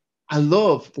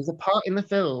a part in the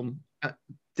film,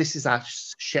 this is how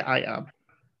shit I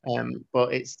am,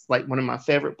 but it's like one of my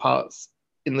favorite parts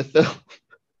in the film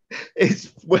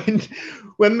is when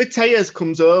Matthias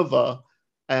comes over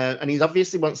and he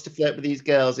obviously wants to flirt with these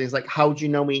girls. And he's like, how do you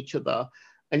know each other?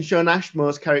 And Shawn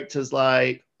Ashmore's character's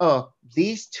like, oh,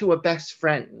 these 2 are best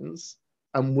friends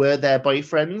and we're their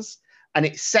boyfriends. And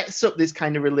it sets up this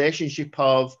kind of relationship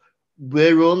of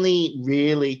we're only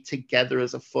really together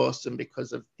as a foursome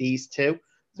because of these 2.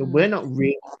 So we're not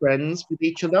real friends with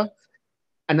each other.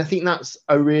 And I think that's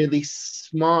a really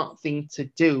smart thing to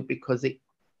do because it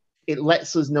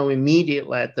lets us know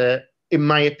immediately that, in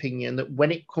my opinion, that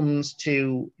when it comes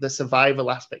to the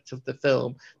survival aspect of the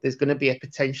film, there's going to be a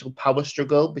potential power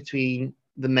struggle between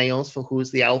the males for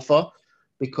who's the alpha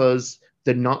because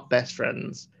they're not best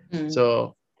friends.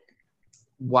 So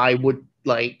why would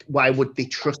they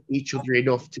trust each other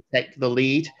enough to take the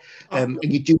lead? And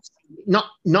you do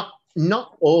not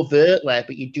overtly,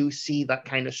 but you do see that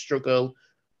kind of struggle,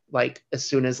 like as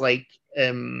soon as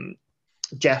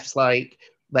Jeff's like,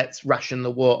 let's ration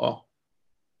the water,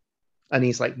 and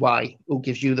he's like, why? Who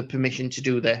gives you the permission to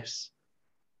do this?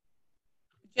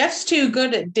 Jeff's too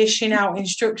good at dishing out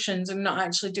instructions and not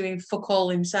actually doing fuck all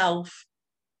himself,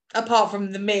 apart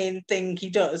from the main thing he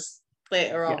does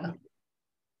later on.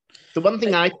 The one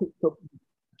thing I picked up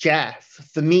Jeff,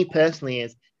 for me personally,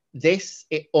 is this,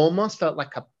 it almost felt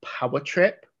like a power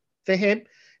trip for him.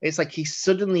 It's like he's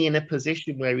suddenly in a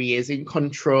position where he is in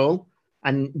control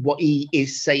and what he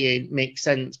is saying makes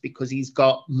sense because he's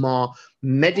got more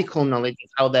medical knowledge of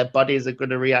how their bodies are going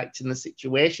to react in the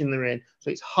situation they're in. So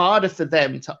it's harder for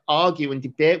them to argue and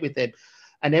debate with him.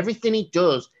 And everything he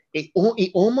does, it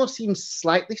almost seems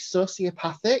slightly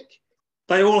sociopathic.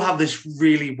 They all have this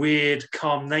really weird,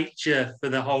 calm nature for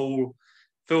the whole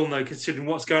film, though, considering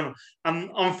what's going on. And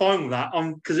I'm fine with that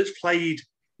because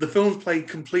the film's played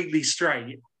completely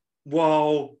straight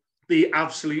while the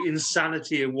absolute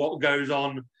insanity of what goes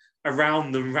on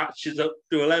around them ratchets up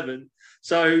to 11.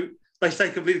 So they stay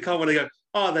completely calm when they go,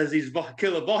 oh, there's these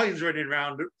killer vines running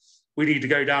around. We need to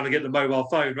go down and get the mobile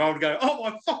phone. Rather than go, oh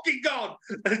my fucking God,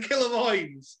 they're killer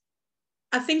vines.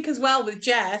 I think as well with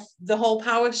Jeff, the whole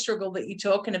power struggle that you're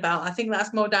talking about, I think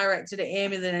that's more directed at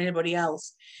Amy than anybody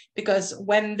else. Because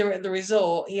when they're at the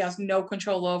resort, he has no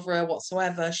control over her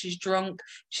whatsoever. She's drunk,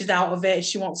 she's out of it,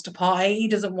 she wants to party, he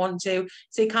doesn't want to.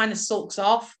 So he kind of sulks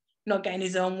off, not getting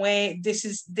his own way. This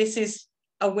is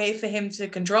a way for him to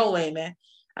control Amy.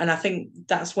 And I think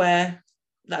that's where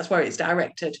it's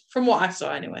directed, from what I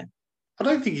saw anyway. I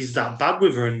don't think he's that bad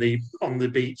with her on the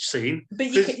beach scene.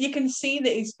 But you can see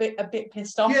that he's a bit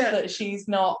pissed off that she's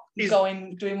not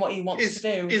doing what he wants to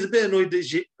do. He's a bit annoyed that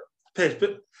she's pissed,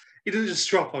 but he didn't just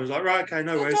strop. I was like, right, okay,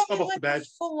 no worries, I'm off the bed.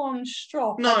 Full on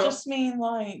strop. No, I just mean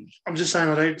like. I'm just saying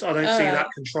I don't see that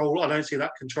control. I don't see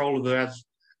that control of her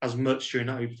as much during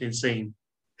that opening scene.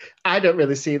 I don't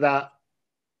really see that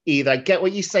either. I get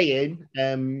what you're saying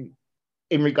in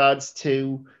regards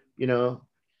to,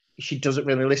 she doesn't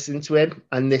really listen to him,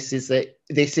 and this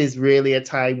is really a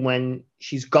time when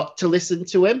she's got to listen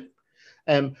to him.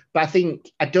 But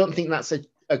I don't think that's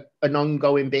an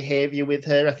ongoing behaviour with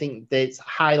her. I think that it's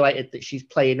highlighted that she's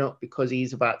playing up because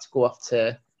he's about to go off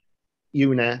to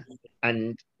uni,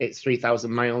 and it's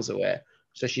 3,000 miles away.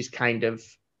 So she's kind of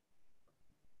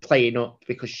playing up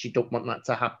because she don't want that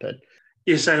to happen.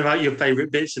 You're saying about your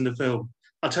favourite bits in the film.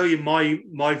 I'll tell you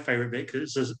my favourite bit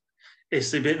because it's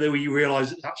the bit that we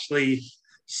realise it's actually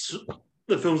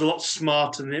the film's a lot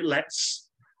smarter than it lets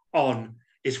on.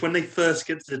 It's when they first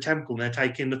get to the temple and they're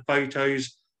taking the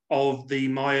photos of the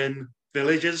Mayan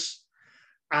villagers.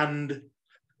 And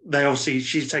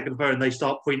she's taken the photo and they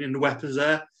start pointing the weapons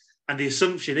there. And the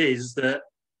assumption is that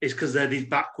it's because they're these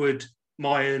backward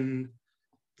Mayan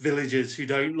villagers who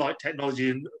don't like technology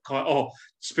and kind of,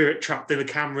 spirit trapped in a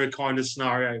camera kind of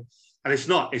scenario. And it's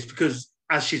not. It's because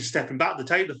as she's stepping back to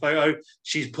take the photo,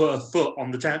 she's put her foot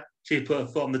on the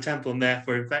temple and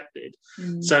therefore infected.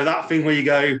 So that thing where you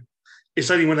go,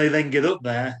 it's only when they then get up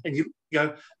there and you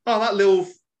go, oh, that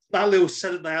little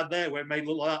setup they had there where it made it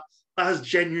look like that is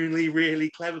genuinely really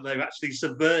clever. They've actually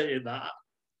subverted that.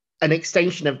 An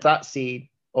extension of that scene,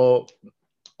 or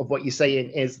of what you're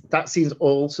saying, is that scene's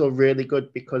also really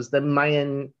good because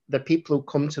the people who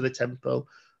come to the temple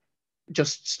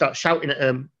just start shouting at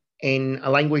them in a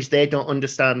language they don't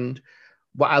understand.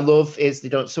 What I love is they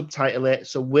don't subtitle it,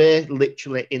 so we're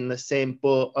literally in the same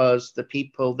boat as the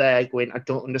people there going, I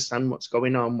don't understand what's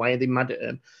going on, why are they mad at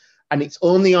him? And it's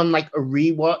only on like a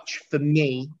rewatch for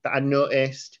me that I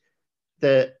noticed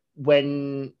that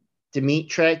when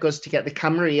Dimitri goes to get the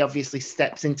camera, he obviously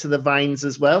steps into the vines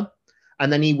as well.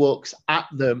 And then he walks at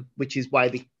them, which is why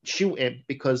they shoot him,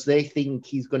 because they think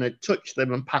he's going to touch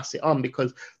them and pass it on,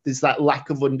 because there's that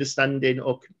lack of understanding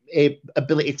or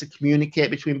ability to communicate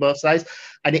between both sides.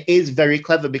 And it is very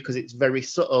clever because it's very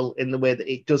subtle in the way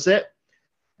that it does it.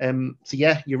 So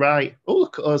yeah, you're right. Oh,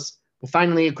 look at us. We're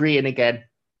finally agreeing again.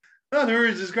 No, The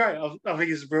Ruins is great. I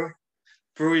think it's a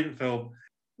brilliant film.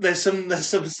 There's some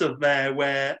stuff there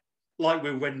where, like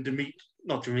with when the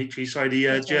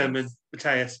German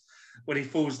Matthias, when he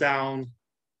falls down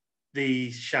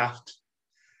the shaft,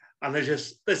 and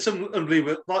there's some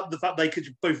unbelievable, like the fact they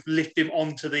could both lift him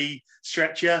onto the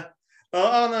stretcher.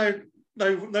 No,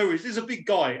 it's a big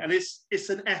guy, and it's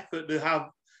an effort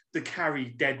to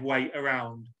carry dead weight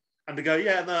around, and to go,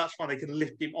 yeah, no, that's fine. They can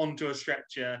lift him onto a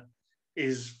stretcher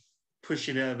is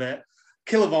pushing it a bit.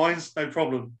 Killer Vines, no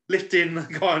problem. Lifting the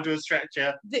guy onto a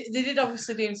stretcher. They did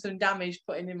obviously do him some damage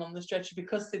putting him on the stretcher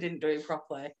because they didn't do it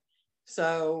properly.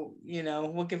 So,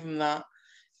 we'll give them that.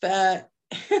 But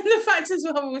the fact as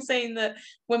well, we're saying that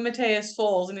when Matthias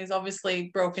falls and he's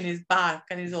obviously broken his back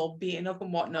and he's all beaten up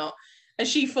and whatnot, and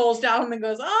she falls down and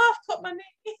goes, I've cut my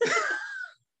knee.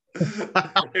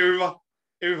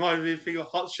 It reminds me of the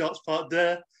Hot Shots part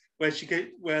there, where she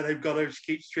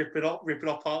keeps ripping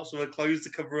off parts of her clothes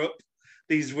to cover up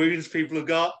these wounds people have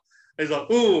got. It's like,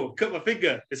 oh, cut my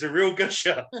finger. It's a real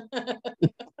gusher.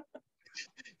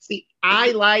 See,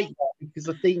 I like that because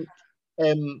I think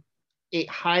it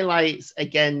highlights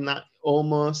again that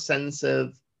almost sense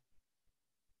of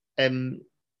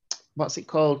what's it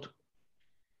called?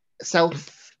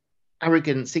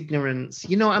 Self-arrogance, ignorance.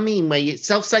 You know what I mean? Where it's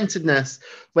self-centeredness,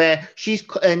 where she's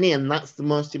cut her knee and that's the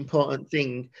most important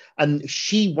thing. And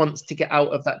she wants to get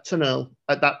out of that tunnel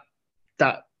at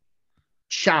that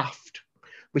shaft,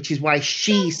 which is why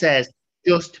she says,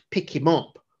 just pick him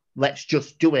up. Let's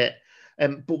just do it.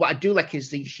 But what I do like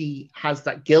is that she has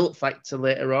that guilt factor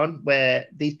later on where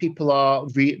these people are,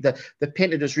 the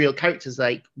painted as real characters,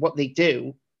 like what they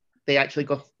do, they actually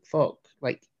go, fuck,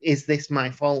 like, is this my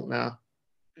fault now?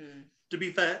 To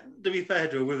be fair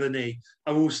to her with her knee,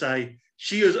 I will say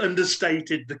she has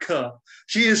understated the cut.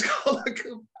 She has got like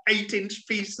an 8-inch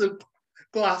piece of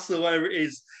glass or whatever it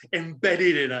is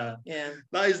embedded in her. Yeah.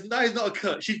 That is not a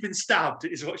cut. She's been stabbed,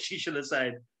 is what she should have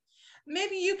said.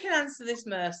 Maybe you can answer this,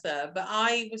 Mercer, but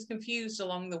I was confused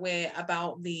along the way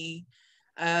about the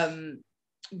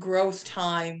growth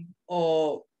time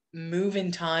or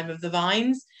moving time of the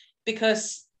vines,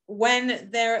 because when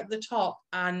they're at the top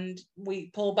and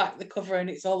we pull back the cover and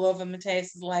it's all over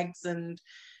Matthias's legs and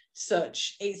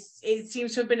such, it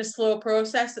seems to have been a slow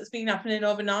process that's been happening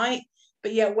overnight.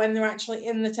 But yet when they're actually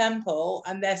in the temple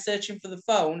and they're searching for the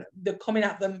phone, they're coming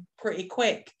at them pretty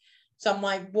quick. So I'm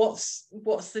like, what's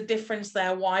the difference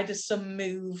there? Why does some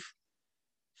move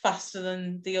faster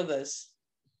than the others?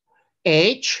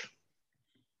 Age.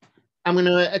 I'm going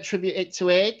to attribute it to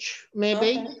age,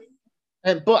 maybe.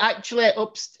 Okay. But actually,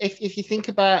 if you think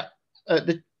about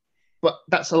but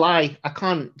that's a lie. I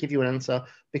can't give you an answer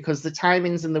because the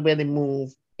timings and the way they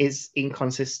move is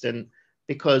inconsistent.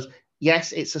 Because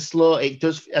yes, it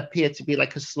does appear to be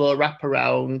like a slow wrap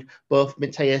around both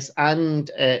Matthias and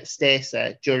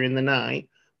Stacey during the night.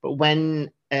 But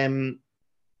when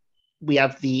we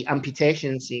have the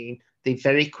amputation scene, they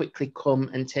very quickly come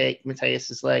and take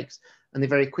Matthias's legs, and they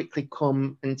very quickly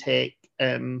come and take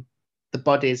the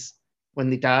bodies when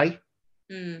they die.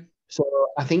 So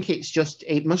I think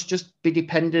it must just be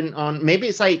dependent on, maybe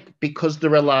it's like because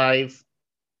they're alive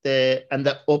and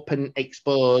they're up and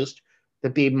exposed,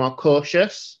 they're being more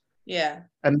cautious. Yeah.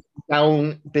 And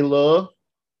down below,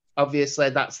 obviously,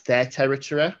 that's their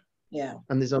territory. Yeah.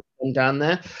 And there's nothing down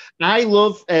there. I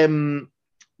love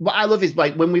what I love is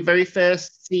like when we very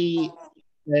first see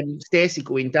Stacey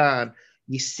going down,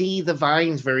 you see the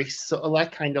vines very subtly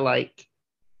kind of like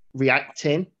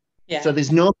reacting. Yeah. So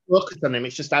there's no focus on them.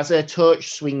 It's just as her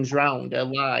torch swings round, her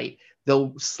light,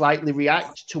 they'll slightly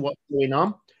react to what's going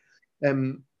on.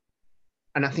 And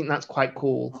I think that's quite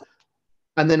cool.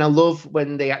 And then I love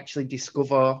when they actually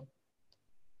discover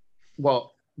what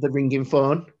the ringing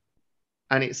phone,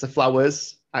 and it's the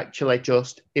flowers actually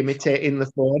just imitating the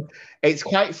phone. It's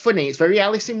quite funny. It's very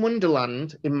Alice in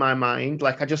Wonderland in my mind.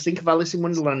 Like I just think of Alice in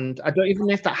Wonderland. I don't even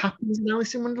know if that happens in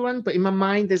Alice in Wonderland, but in my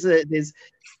mind there's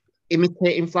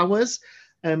imitating flowers.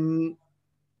 And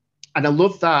I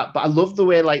love that, but I love the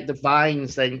way like the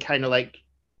vines then kind of like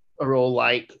are all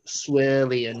like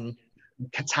swirly and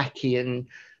Kataki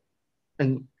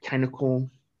and kind of cool.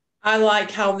 I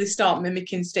like how they start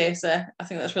mimicking Stacey. I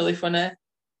think that's really funny.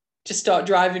 Just start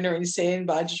driving her insane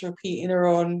by just repeating her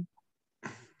own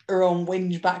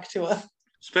whinge back to her.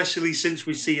 Especially since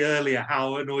we see earlier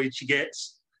how annoyed she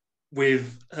gets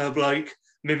with her bloke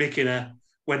mimicking her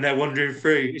when they're wandering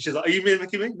through. She's like, "Are you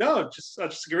mimicking me?" "No, I'm just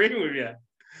agreeing with you."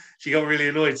 She got really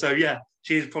annoyed. So yeah,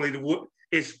 she is probably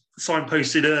it's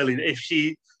signposted early that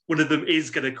if one of them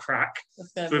is going to crack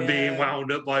for being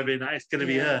wound up by being that, it's going to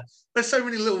be her. There's so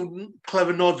many little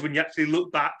clever nods when you actually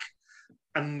look back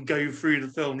and go through the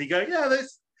film. You go, yeah,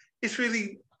 it's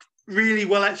really, really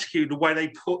well executed the way they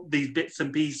put these bits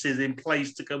and pieces in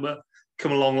place to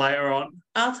come along later on.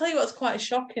 I'll tell you what's quite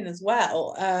shocking as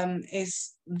well,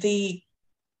 is the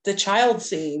child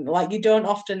scene. Like you don't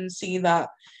often see that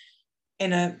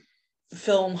in a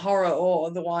film, horror or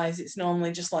otherwise. It's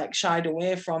normally just like shied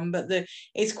away from. But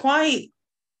it's quite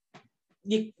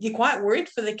you're quite worried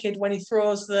for the kid when he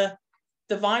throws the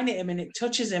vine at him and it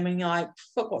touches him, and you're like,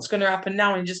 fuck, what's going to happen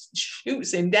now? And he just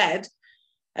shoots him dead.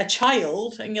 A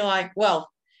child, and you're like, well,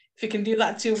 if he can do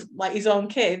that to like his own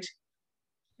kid,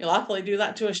 he'll happily do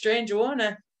that to a stranger, won't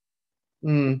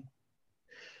he?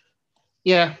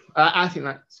 Yeah, I think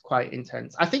that's quite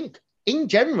intense. I think in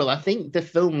general, I think the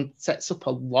film sets up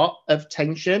a lot of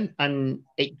tension and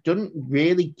it doesn't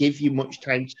really give you much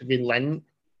time to relent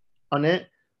on it.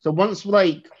 So once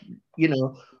we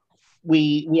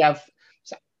have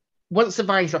once the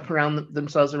vines wrap around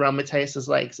themselves around Mateus's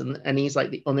legs and he's like,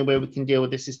 the only way we can deal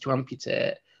with this is to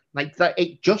amputate. Like that,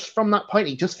 it just from that point,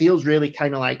 it just feels really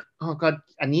kind of like, oh God,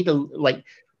 I need a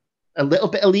little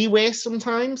bit of leeway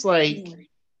sometimes, like,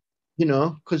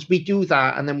 because we do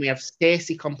that and then we have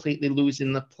Stacey completely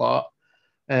losing the plot,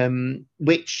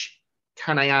 which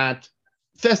can I add?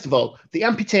 First of all, the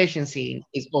amputation scene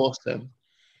is awesome.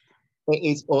 It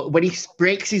is when he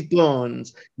breaks his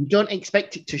bones, you don't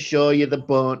expect it to show you the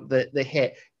bone, the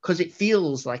hit, because it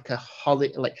feels like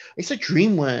it's a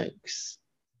DreamWorks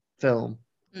film,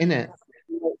 isn't it?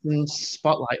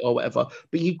 Spotlight or whatever.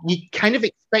 But you kind of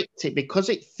expect it because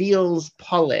it feels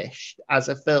polished as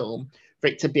a film for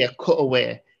it to be a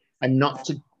cutaway and not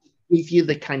to give you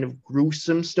the kind of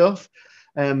gruesome stuff.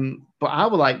 But I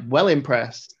was like well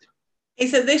impressed.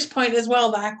 It's at this point as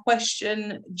well that I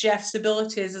question Jeff's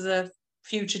abilities as a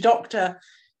future doctor,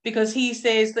 because he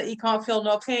says that he can't feel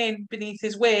no pain beneath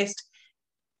his waist.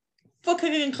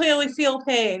 Fucking can clearly feel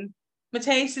pain.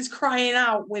 Mateus is crying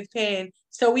out with pain,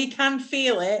 so we can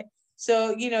feel it.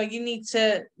 So, you need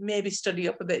to maybe study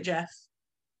up a bit, Jeff.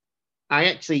 I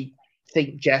actually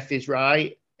think Jeff is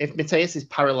right. If Mateus is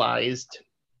paralyzed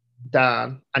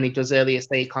down and he does earlier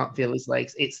say he can't feel his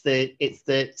legs, it's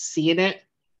the seeing it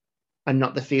and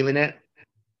not the feeling it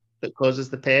that causes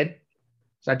the pain.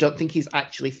 So I don't think he's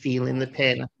actually feeling the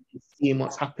pain. I think he's seeing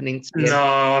what's happening to him.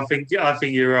 No, I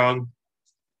think you're wrong.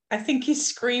 I think he's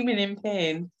screaming in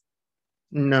pain.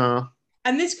 No.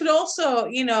 And this could also,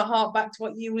 hark back to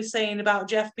what you were saying about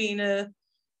Jeff being a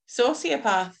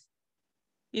sociopath.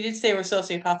 You did say we're a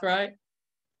sociopath, right?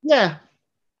 Yeah.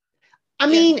 I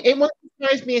mean, it wouldn't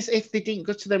surprise me if they didn't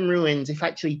go to them ruins, if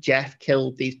actually Jeff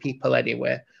killed these people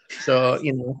anyway. So, I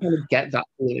kind of get that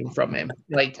feeling from him.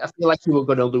 Like, I feel like he was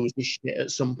going to lose his shit at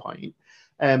some point.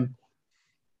 Does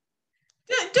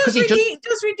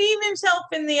redeem himself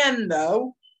in the end,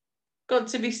 though. Got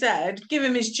to be said. Give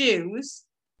him his dues.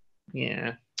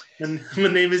 Yeah. And my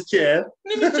name is Jeff.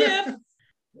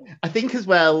 I think as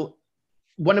well,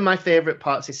 one of my favourite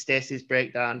parts is Stacey's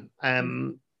breakdown.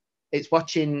 It's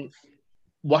watching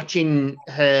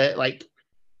her, like,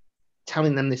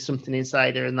 telling them there's something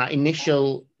inside her and that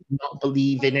initial not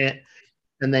believing it,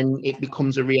 and then it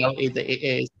becomes a reality that it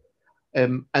is.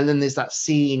 And then there's that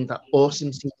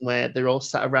awesome scene where they're all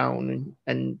sat around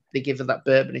and they give her that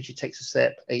bourbon and she takes a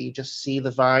sip and you just see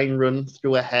the vine run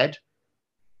through her head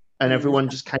and everyone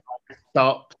just kind of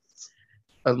stops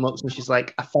and looks, and she's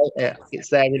like, I felt it. It's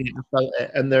there, in it. I felt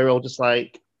it. And they're all just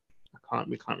like,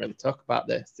 we can't really talk about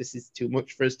this. This is too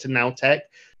much for us to now take.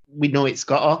 We know it's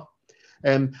got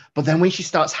her. But then when she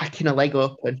starts hacking her leg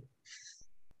open,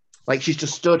 like she's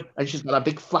just stood and she's got a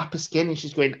big flap of skin and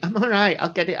she's going, I'm all right,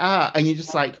 I'll get it out. And you're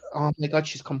just like, oh my God,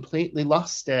 she's completely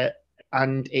lost it.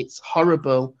 And it's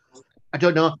horrible. I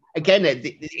don't know. Again,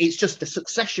 it's just a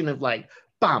succession of like,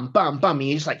 bam, bam, bam. And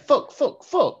you're just like, fuck, fuck,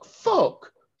 fuck,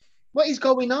 fuck. What is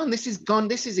going on? This is gone.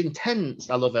 This is intense.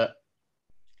 I love it.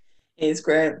 It is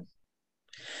great.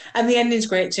 And the ending's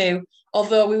great too.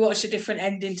 Although we watched a different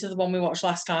ending to the one we watched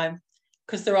last time,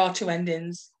 because there are two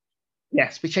endings.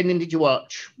 Yes. Which ending did you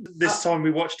watch? This time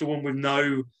we watched the one with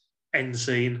no end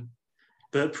scene,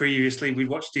 but previously we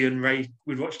watched the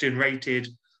unrated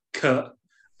cut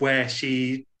where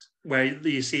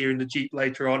you see her in the Jeep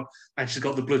later on, and she's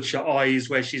got the bloodshot eyes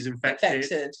where she's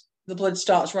infected. The blood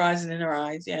starts rising in her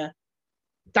eyes. Yeah.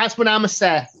 That's what I'm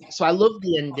say. So I love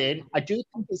the ending. I do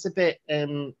think it's a bit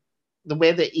the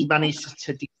way that he manages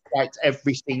to distract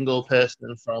every single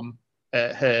person from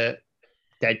her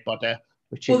dead body,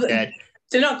 which is dead.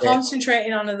 They're not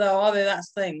concentrating on her though, are they?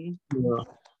 That's the thing. Yeah.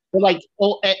 But like,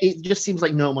 it just seems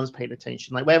like no one's paying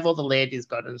attention. Like, where have all the ladies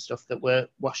gone and stuff that were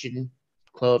washing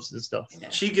clothes and stuff? Yeah.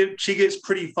 She gets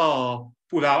pretty far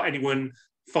without anyone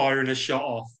firing a shot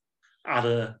off at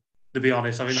her. To be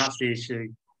honest, I mean that's the issue.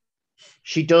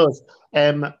 She does.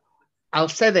 I'll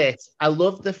say this. I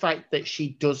love the fact that she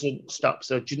doesn't stop.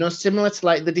 So, do you know, similar to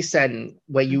like The Descent,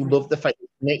 where you love the fact that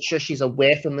make sure she's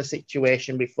away from the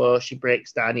situation before she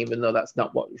breaks down, even though that's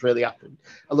not what's really happened.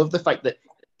 I love the fact that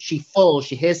she falls,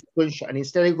 she hears the gunshot, and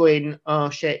instead of going, oh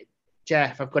shit,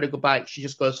 Jeff, I've got to go back, she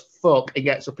just goes, fuck, and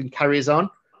gets up and carries on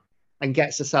and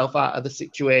gets herself out of the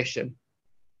situation.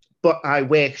 But I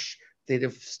wish they'd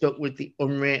have stuck with the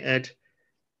unrated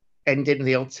ending,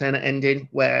 the alternate ending,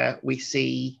 where we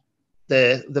see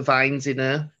the vines in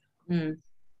her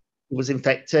was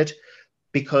infected,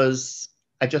 because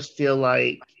I just feel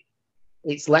like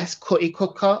it's less cookie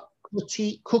cutter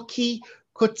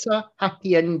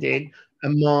happy ending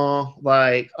and more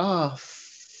like, oh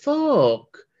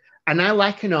fuck. And I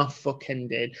like an fuck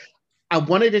ending. I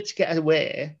wanted her to get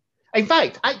away. In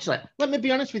fact, actually, let me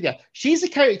be honest with you. She's the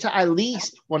character I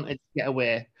least wanted to get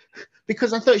away,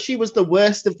 because I thought she was the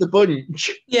worst of the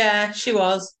bunch. Yeah, she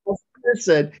was.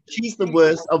 She's the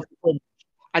worst of the bunch.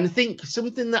 And I think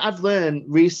something that I've learned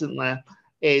recently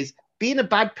is being a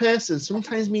bad person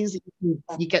sometimes means that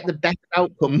you get the best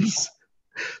outcomes.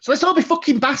 So let's all be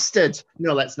fucking bastards.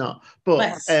 No, let's not.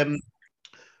 But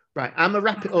right, I'm gonna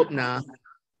wrap it up now.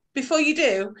 Before you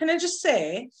do, can I just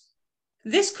say,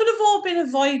 this could have all been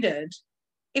avoided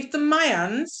if the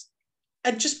Mayans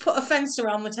had just put a fence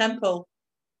around the temple.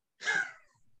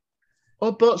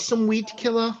 Or bought some weed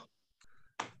killer.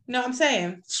 You know what I'm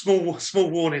saying? Small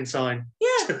warning sign.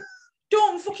 Yeah.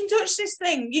 Don't fucking touch this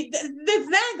thing.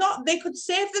 They could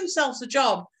save themselves a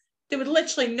job. They would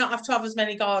literally not have to have as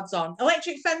many guards on.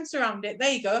 Electric fence around it.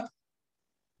 There you go.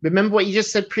 Remember what you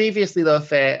just said previously, though,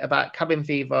 Faye, about Cabin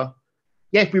Fever?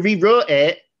 Yeah, if we rewrote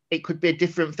it, it could be a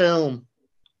different film.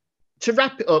 To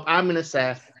wrap it up, I'm going to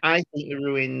say, I think The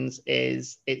Ruins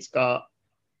it's got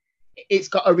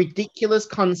a ridiculous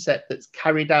concept that's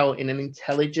carried out in an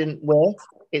intelligent way.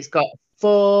 It's got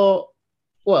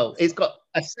it's got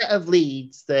a set of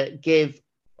leads that give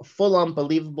full-on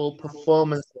believable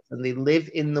performances and they live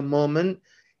in the moment.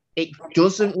 It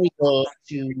doesn't resort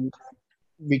to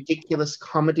ridiculous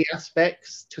comedy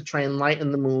aspects to try and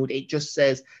lighten the mood. It just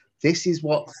says, this is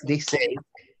what this is.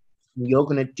 You're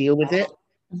going to deal with it.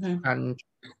 And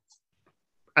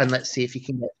let's see if you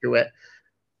can get through it.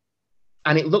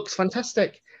 And it looks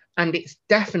fantastic. And it's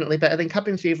definitely better than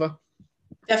Cabin Fever.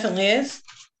 Definitely is.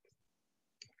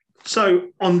 So,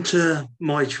 on to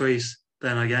my choice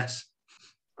then, I guess.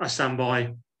 I stand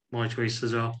by my choice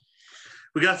as well.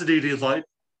 We're going to have to do these, like,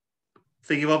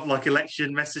 thinking of, like,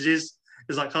 election messages.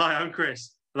 It's like, hi, I'm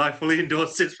Chris, and I fully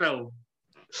endorse this film.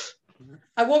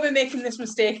 I won't be making this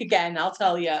mistake again, I'll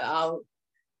tell you.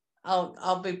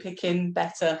 I'll be picking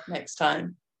better next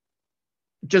time.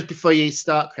 Just before you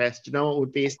start, Chris, do you know what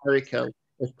would be hysterical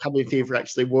if Cabin Fever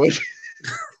actually would?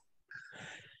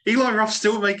 Eli Roth's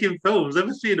still making films. There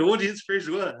must be an audience for his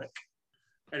work.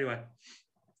 Anyway,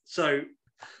 so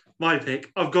my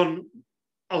pick.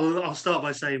 I'll start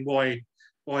by saying why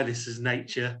this is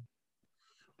nature.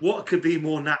 What could be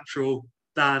more natural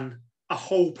than a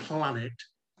whole planet?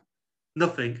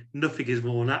 Nothing is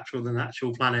more natural than an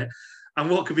actual planet. And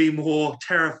what could be more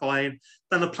terrifying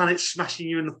than a planet smashing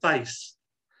you in the face?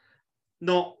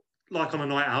 Not like on a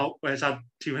night out where it's had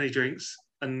too many drinks,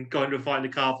 and got into a fight in the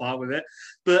car park with it,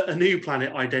 but a new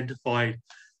planet identified.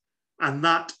 And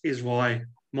that is why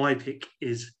my pick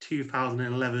is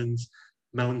 2011's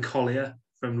Melancholia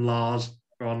from Lars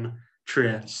von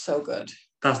Trier. So good.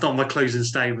 That's not my closing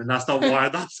statement. That's not why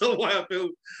I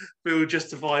feel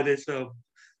justify this film.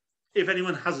 If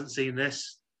anyone hasn't seen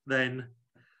this, then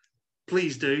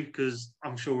please do, because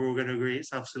I'm sure we're all going to agree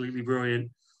it's absolutely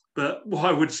brilliant. But what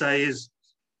I would say is,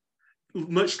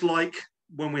 much like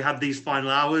when we had these final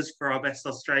hours for our best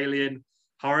Australian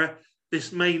horror,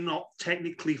 this may not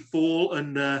technically fall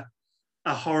under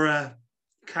a horror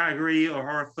category or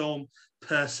horror film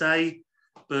per se,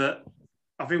 but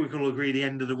I think we can all agree the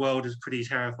end of the world is pretty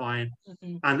terrifying.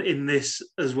 Mm-hmm. And in this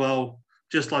as well,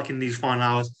 just like in these final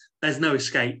hours, there's no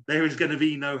escape. There is going to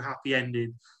be no happy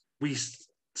ending. We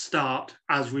start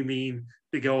as we mean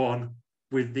to go on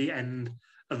with the end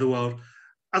of the world.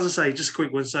 As I say, just a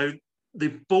quick one. So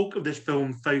the bulk of this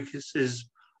film focuses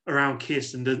around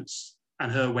Kirsten Dunst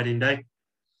and her wedding day,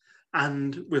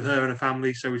 and with her and her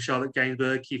family, so with Charlotte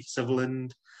Gainsbourg, Kiefer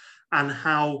Sutherland, and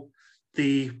how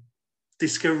the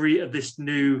discovery of this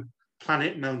new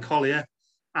planet, Melancholia,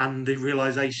 and the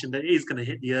realization that it is going to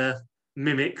hit the Earth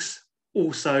mimics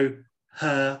also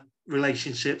her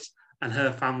relationships and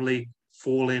her family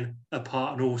falling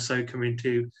apart and also coming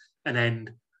to an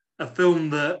end. A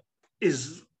film that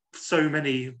is so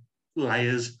many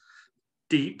layers,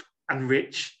 deep and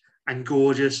rich and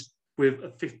gorgeous, with a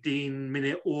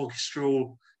 15-minute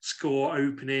orchestral score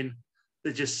opening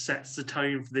that just sets the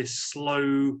tone for this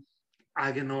slow,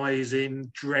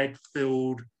 agonizing,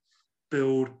 dread-filled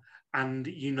build. And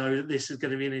you know that this is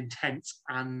going to be an intense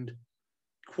and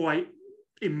quite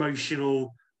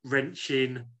emotional,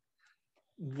 wrenching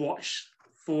watch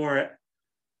for it.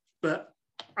 But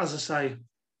as I say,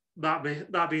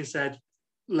 that being said,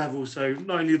 level. So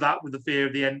not only that, with the fear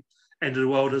of the end of the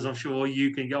world, as I'm sure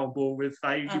you can get on board with,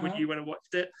 Faye, when you went and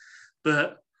watched it,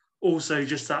 but also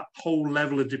just that whole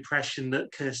level of depression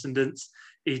that Kirsten Dunst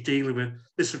is dealing with.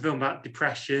 This is a film about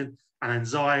depression and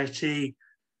anxiety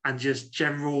and just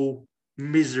general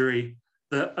misery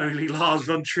that only Lars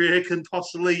von Trier can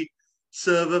possibly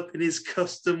serve up in his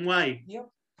custom way. Yep.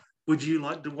 Would you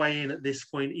like to weigh in at this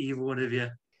point, either one of you?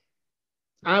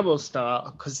 I will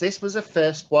start, because this was a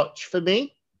first watch for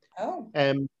me. Oh.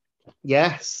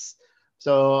 Yes.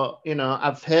 So,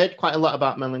 I've heard quite a lot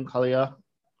about Melancholia.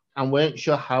 I weren't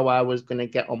sure how I was going to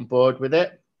get on board with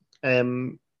it.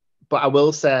 But I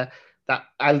will say that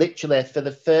I literally, for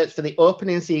the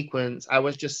opening sequence, I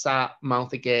was just sat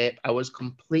mouth agape. I was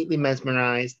completely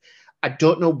mesmerized. I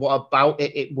don't know what about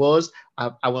it was.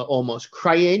 I was almost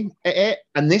crying at it.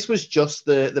 And this was just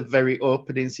the very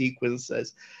opening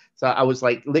sequences. So I was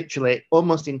like literally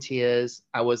almost in tears.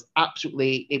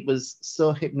 It was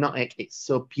so hypnotic. It's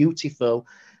so beautiful.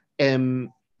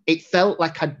 It felt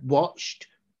like I'd watched,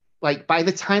 like by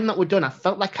the time that we're done, I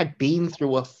felt like I'd been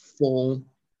through a full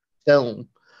film.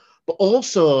 But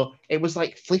also it was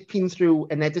like flipping through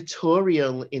an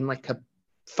editorial in like a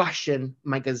fashion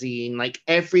magazine. Like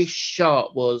every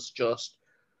shot was just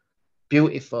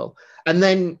beautiful. And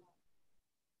then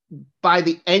by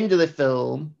the end of the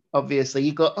film, obviously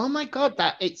you go, oh my God,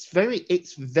 that it's very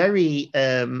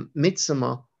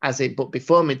Midsommar, but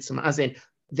before Midsommar, as in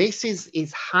this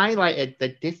is highlighted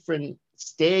the different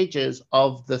stages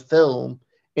of the film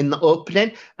in the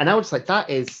opening. And I was like, that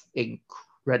is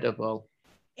incredible.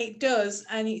 It does,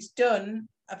 and it's done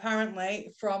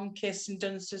apparently from Kirsten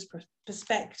Dunst's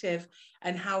perspective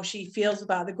and how she feels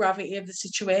about the gravity of the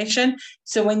situation.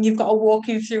 So when you've got her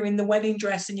walking through in the wedding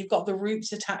dress and you've got the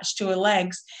roots attached to her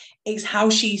legs, it's how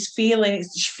she's feeling.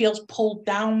 She feels pulled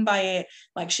down by it,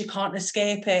 like she can't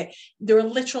escape it. There are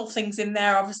literal things in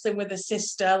there, obviously, with her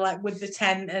sister, like with the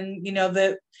tent and,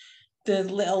 the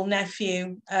little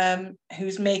nephew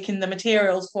who's making the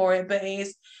materials for it, but it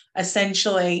is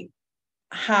essentially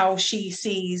how she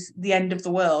sees the end of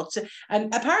the world.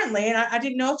 And apparently, and I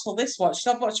didn't know till this watch,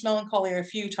 so I've watched Melancholia a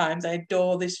few times, I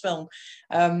adore this film,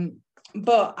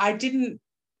 but I didn't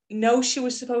know she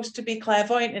was supposed to be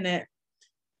clairvoyant in it.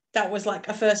 That was like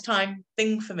a first time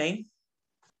thing for me.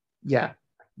 Yeah,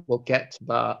 we'll get to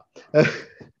that.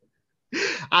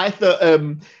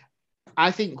 I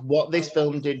think what this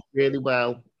film did really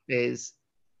well is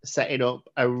setting up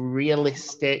a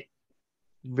realistic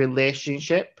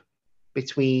relationship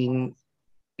between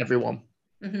everyone.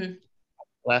 Mm-hmm.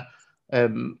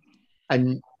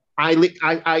 And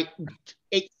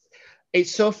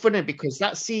it's so funny because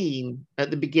that scene at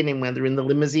the beginning when they're in the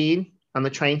limousine and they're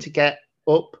trying to get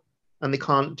up and they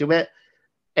can't do it,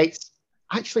 it's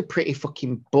actually pretty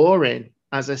fucking boring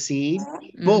as a scene.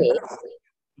 Mm-hmm. But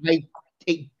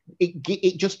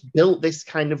it just built this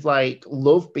kind of like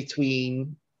love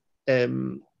between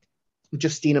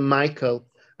Justine and Michael,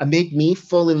 and made me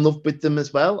fall in love with them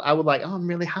as well. I was like, oh, I'm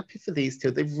really happy for these two.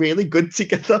 They're really good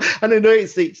together. And I know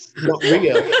it's not real.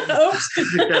 Yeah,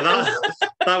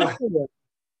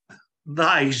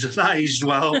 that aged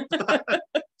well.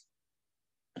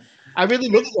 I really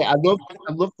loved it. I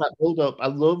loved that build up. I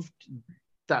loved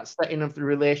that setting of the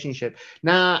relationship.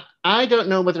 Now, I don't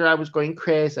know whether I was going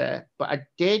crazy, but I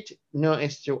did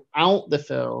notice throughout the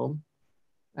film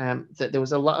that there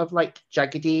was a lot of like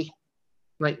jaggedy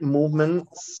like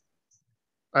movements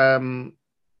with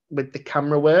the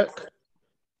camera work.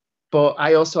 But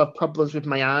I also have problems with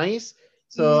my eyes.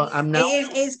 So I'm now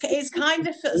it's kind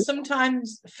of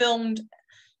sometimes filmed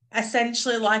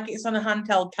essentially like it's on a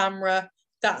handheld camera.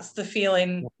 That's the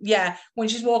feeling. Yeah, when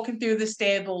she's walking through the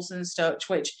stables and such,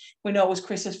 which we know was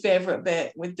Chris's favourite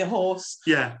bit with the horse.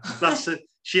 Yeah, that's it.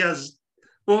 She has.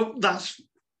 Well,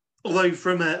 although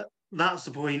from that's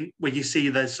the point where you see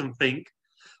there's something.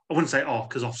 I wouldn't say off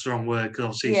because off's the wrong word, because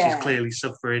obviously she's clearly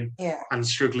suffering and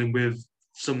struggling with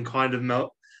some kind of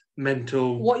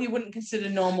mental. What you wouldn't consider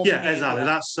normal. Yeah, exactly.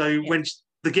 That's so when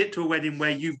they get to a wedding where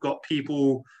you've got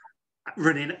people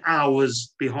running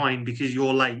hours behind because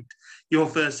you're late, your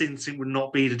first instinct would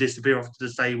not be to disappear off to the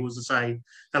stables to say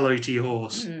hello to your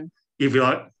horse. You'd be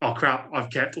like, oh crap, I've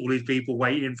kept all these people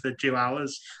waiting for 2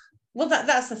 hours. Well,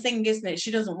 that's the thing, isn't it?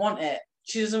 She doesn't want it.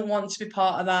 She doesn't want to be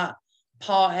part of that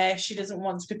party. She doesn't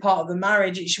want to be part of the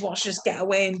marriage. She wants to just get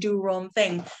away and do her own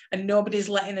thing, and nobody's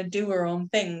letting her do her own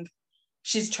thing.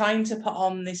 She's trying to put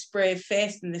on this brave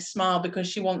face and this smile because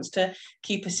she wants to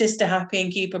keep her sister happy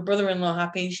and keep her brother-in-law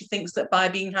happy, and she thinks that by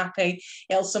being happy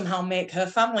it'll somehow make her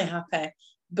family happy,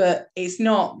 but it's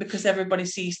not, because everybody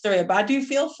sees through it. But I do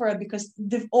feel for her because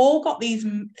they've all got these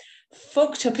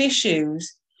fucked up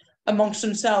issues amongst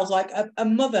themselves. Like a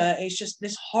mother is just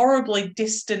this horribly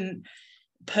distant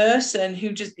person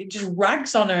who just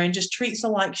rags on her and just treats her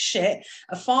like shit.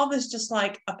 A father's just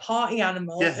like a party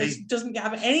animal. He doesn't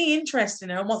have any interest in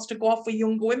her and wants to go off with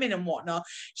younger women and whatnot.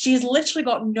 She's literally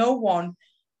got no one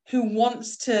who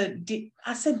wants to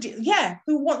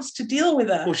who wants to deal with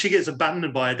her. Well, she gets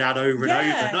abandoned by her dad over and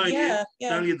over.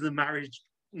 Not only the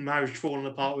marriage falling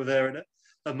apart with her and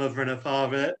her mother and her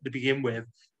father to begin with,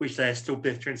 which they're still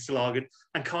bitter and still arguing,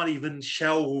 and can't even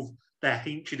shelve their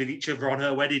hatred of each other on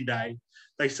her wedding day.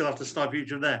 They still have to snipe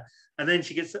each other there. And then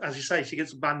she gets, as you say, she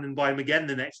gets abandoned by him again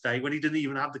the next day when he didn't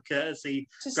even have the courtesy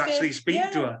to actually speak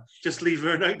to her. Just leave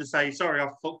her a note to say, sorry, I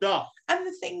fucked off. And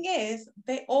the thing is,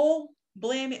 they all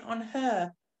blame it on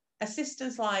her. A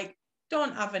sister's like,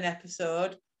 don't have an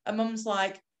episode. A mum's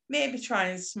like, maybe try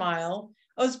and smile.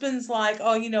 Husband's like,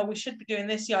 oh, we should be doing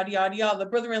this, yada, yada, yada. The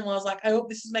brother-in-law's like, I hope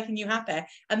this is making you happy.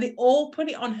 And they all put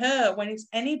it on her when it's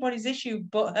anybody's issue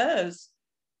but hers.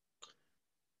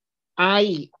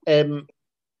 I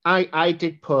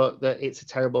did put that it's a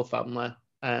terrible family,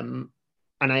 and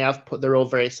I have put they're all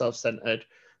very self-centered,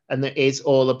 and it is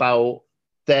all about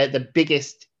the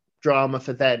biggest drama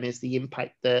for them is the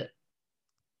impact that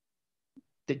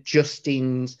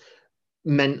Justine's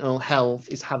mental health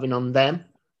is having on them,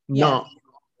 not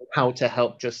how to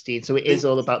help Justine. So it is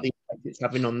all about the impact it's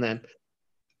having on them.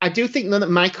 I do think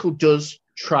that Michael does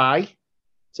try.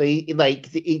 So I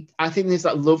think there's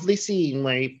that lovely scene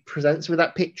where he presents with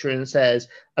that picture and says,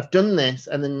 I've done this.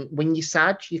 And then when you're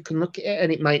sad, you can look at it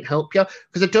and it might help you.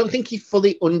 Because I don't think he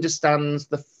fully understands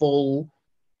the full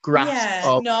grasp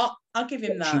of... no, I'll give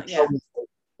him that, yeah.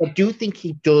 I do think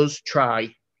he does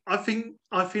try. I think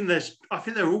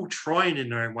they're all trying in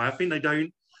their own way.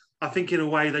 I think in a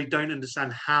way they don't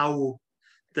understand how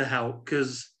to help.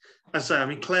 Because, as I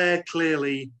say, Claire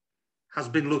clearly has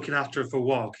been looking after her for a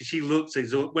while, because she looks,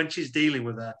 when she's dealing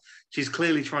with her, she's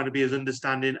clearly trying to be as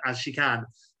understanding as she can,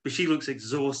 but she looks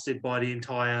exhausted by the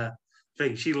entire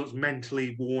thing. She looks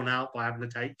mentally worn out by having to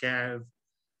take care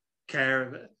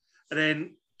of it. And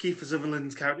then Kiefer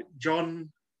Sutherland's character, John,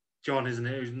 isn't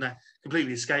it? Who's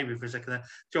completely escaped me for a second there.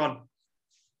 John,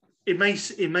 it may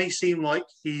seem like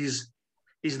he's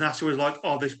nasty, was like,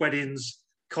 oh, this wedding's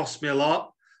cost me a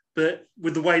lot, but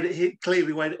with the way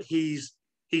that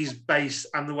he's based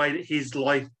and the way that his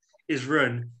life is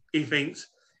run, he thinks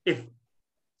if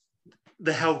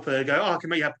the helper go, oh, I can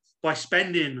make you happy by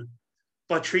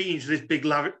treating you to this big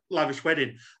lavish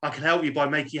wedding. I can help you by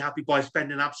making you happy by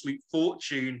spending an absolute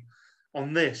fortune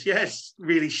on this. Yes,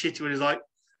 really shitty when he's like,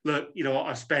 look, you know what,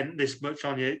 I spent this much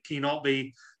on you. Can you not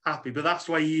be happy? But that's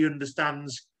the way he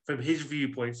understands from his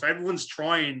viewpoint. So everyone's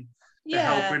trying to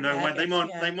help her in their own way.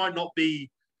 They might not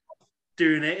be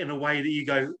doing it in a way that you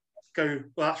go, well,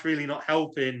 that's really not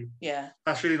helping. Yeah.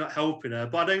 That's really not helping her.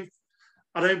 But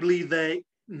I don't believe they're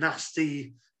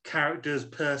nasty characters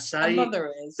per se. A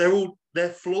mother is. They're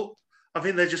flawed. I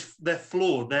think they're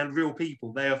flawed. They're real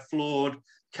people. They are flawed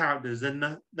characters.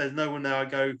 There's no one there I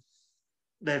go,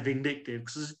 they're vindictive.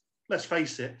 Because let's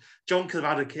face it, John could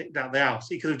have had her kicked out of the house.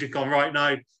 He could have just gone, right, no,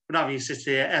 we're not having you sit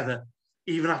here ever.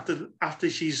 Even after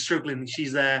she's struggling,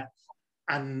 she's there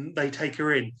and they take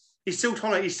her in. He's still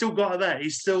tolerated. He's still got her there.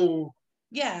 He's still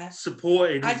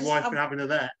supporting his wife and having her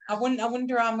there. I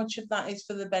wonder how much of that is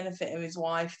for the benefit of his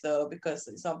wife, though, because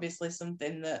it's obviously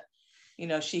something that, you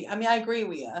know, I agree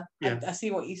with you. Yeah. I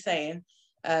see what you're saying.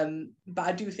 But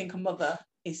I do think a mother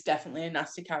is definitely a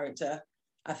nasty character.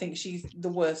 I think she's the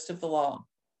worst of the lot.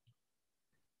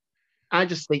 I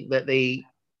just think that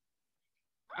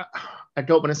I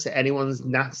don't want to say anyone's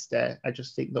nasty. I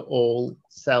just think they're all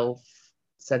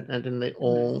self-centered and they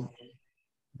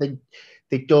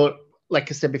don't, like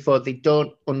I said before, they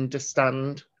don't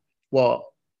understand what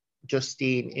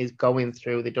Justine is going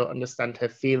through. They don't understand her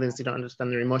feelings. They don't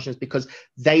understand their emotions because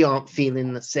they aren't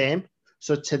feeling the same.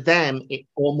 So to them, it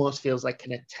almost feels like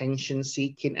an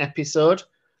attention-seeking episode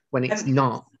when it's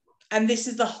not. And this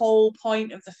is the whole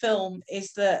point of the film,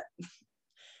 is that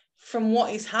from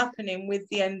what is happening with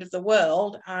the end of the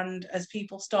world, and as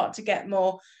people start to get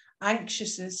more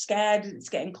anxious and scared, it's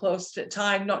getting close to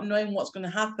time, not knowing what's going to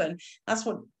happen. That's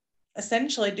what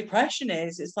essentially depression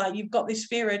is. It's like you've got this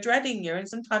fear of dreading you, and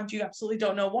sometimes you absolutely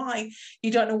don't know why.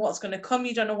 You don't know what's going to come.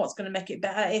 You don't know what's going to make it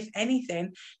better, if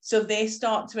anything. So they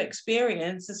start to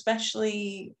experience,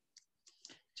 especially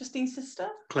Justine's sister,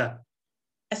 Claire.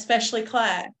 Especially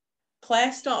Claire.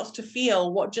 Claire starts to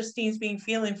feel what Justine's been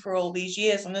feeling for all these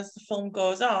years, and as the film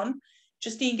goes on,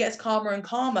 Justine gets calmer and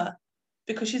calmer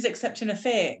because she's accepting her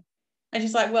fate. And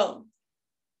she's like, well,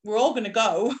 we're all going to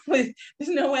go. There's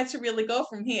nowhere to really go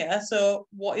from here. So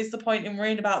what is the point in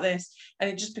worrying about this? And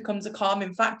it just becomes a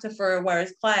calming factor for her,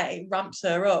 whereas Claire, it ramps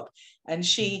her up and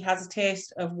she has a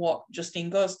taste of what Justine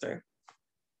goes through.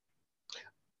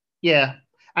 Yeah.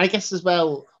 I guess as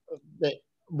well, that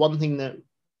one thing that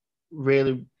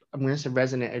really, I'm going to say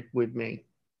resonated with me,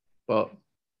 but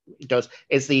it does,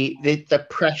 is the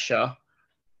pressure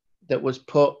that was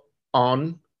put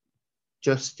on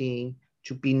Justine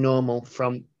to be normal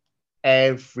from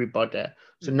everybody.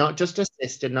 So not just her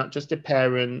sister, not just her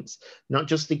parents, not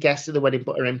just the guests at the wedding,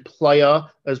 but her employer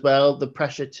as well. The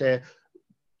pressure to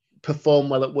perform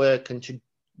well at work and to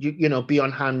be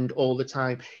on hand all the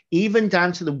time, even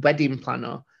down to the wedding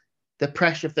planner. The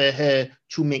pressure for her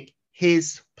to make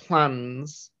his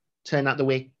plans turn out the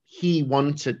way he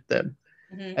wanted them.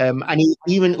 And he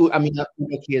even, I mean,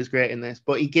 Udoki is great in this,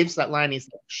 but he gives that line, he's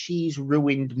like, she's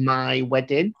ruined my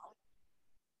wedding.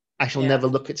 I shall never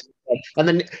look at her. And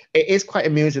then it is quite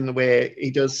amusing the way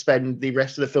he does spend the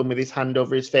rest of the film with his hand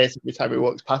over his face every time he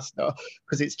walks past her,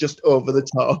 because it's just over the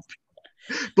top.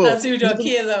 But that's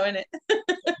Udoki though, isn't it?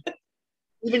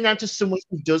 Even now to someone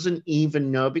who doesn't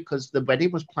even know, because the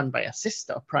wedding was planned by her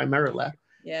sister primarily.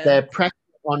 Yeah. The pressure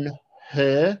on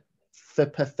her for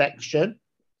perfection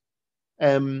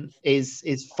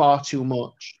is far too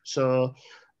much. So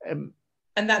and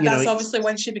that's obviously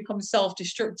when she becomes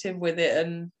self-destructive with it,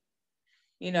 and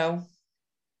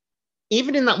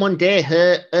even in that one day,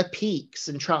 her peaks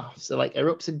and troughs, so like her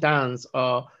ups and downs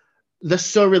they're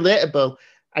so relatable.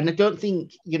 And I don't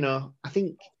think, I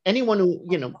think anyone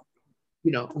who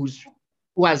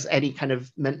has any kind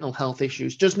of mental health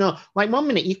issues does know, like, 1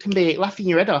 minute you can be laughing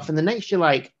your head off and the next you're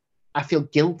like, I feel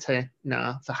guilty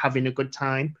now for having a good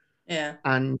time. Yeah.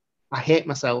 And I hate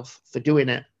myself for doing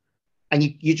it. And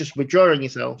you just withdraw on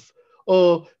yourself.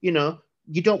 Or,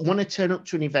 you don't want to turn up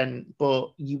to an event,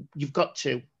 but you've got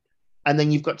to. And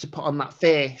then you've got to put on that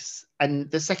face. And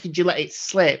the second you let it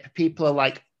slip, people are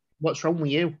like, what's wrong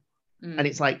with you? And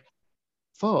it's like,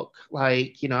 fuck,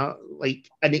 and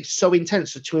it's so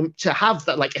intense. So to have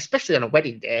that, like, especially on a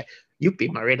wedding day, you've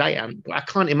been married, I am, but I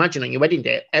can't imagine on your wedding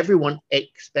day, everyone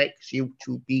expects you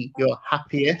to be your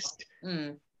happiest.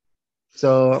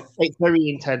 So it's very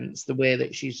intense, the way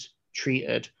that she's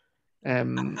treated.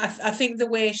 I think the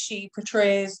way she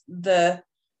portrays the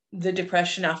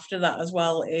depression after that as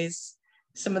well is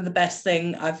some of the best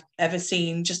thing I've ever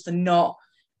seen. Just the not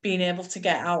being able to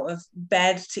get out of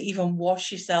bed to even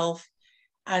wash yourself.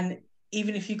 And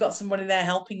even if you've got somebody there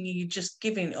helping you, you're just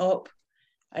giving up.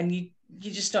 And you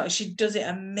just don't. She does it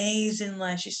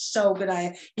amazingly. She's so good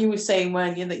at it. You were saying,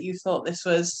 weren't you, that you thought this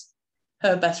was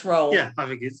her best role? Yeah, I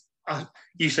think it's.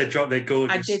 You said Drop Dead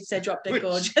Gorgeous. I did say Drop Dead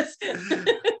Gorgeous.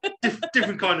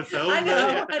 different kind of film. I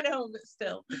know, but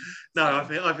still. No,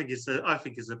 I think it's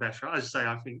the best. As I say,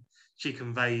 I think she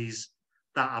conveys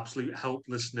that absolute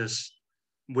helplessness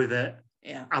with it.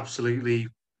 Yeah. Absolutely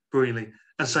brilliantly,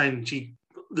 and saying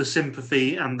the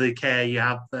sympathy and the care you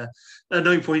have there. At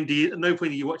no point are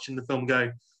you watching the film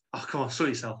go, "Oh, come on, sort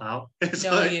yourself out." It's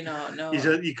No, you're not. No.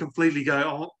 You completely go,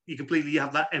 "Oh," you completely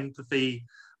have that empathy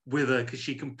with her because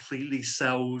she completely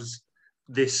sells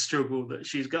this struggle that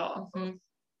she's got.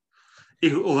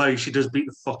 Although she does beat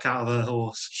the fuck out of her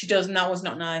horse. She does, and that was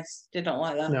not nice. Did not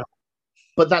like that. No.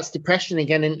 But that's depression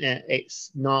again, isn't it?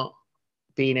 It's not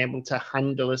being able to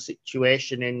handle a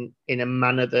situation in a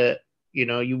manner that, you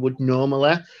know, you would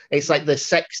normally. It's like the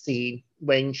sex scene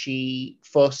when she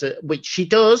forces, which she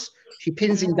does, she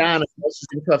pins him down and forces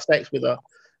him to have sex with her.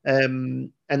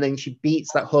 And then she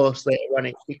beats that horse later on.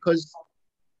 It's because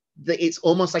it's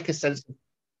almost like a sense of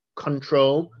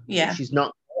control. Yeah. She's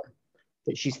not,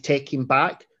 that she's taking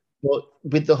back. But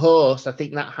with the horse, I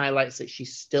think that highlights that she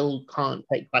still can't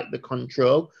take back the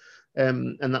control.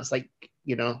 And that's like,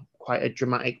 you know, quite a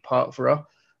dramatic part for her.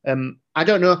 I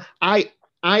don't know. I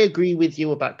agree with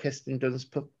you about Kirsten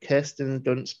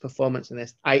Dunst's performance in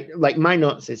this. I like, my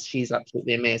notes is she's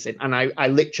absolutely amazing. And I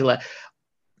literally,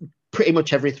 pretty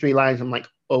much every 3 lines, I'm like,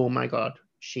 oh my God,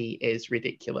 she is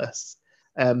ridiculous.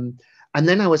 And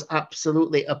then I was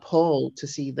absolutely appalled to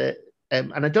see that,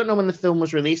 and I don't know when the film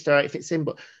was released or if it's in,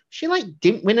 but she like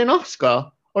didn't win an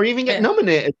Oscar or even get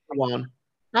nominated for one.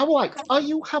 I was like, are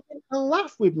you having a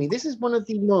laugh with me? This is one of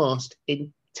the most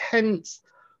intense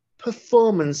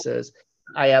performances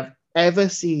I have ever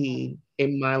seen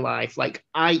in my life. Like,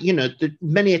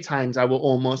 many a times I were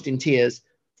almost in tears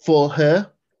for her.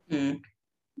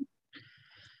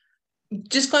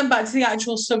 Just going back to the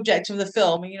actual subject of the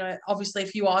film, you know, obviously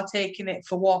if you are taking it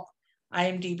for what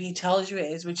IMDb tells you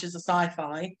it is, which is a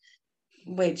sci-fi,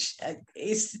 which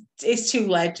is too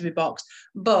late to be boxed.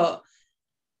 But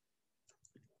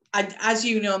as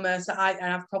you know, Mercer,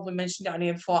 and I've probably mentioned it on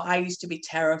here before, I used to be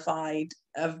terrified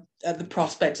of the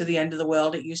prospect of the end of the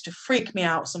world. It used to freak me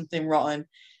out, something rotten.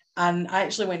 And I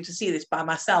actually went to see this by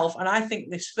myself. And I think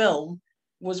this film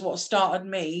was what started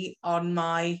me on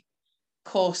my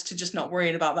course to just not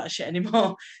worrying about that shit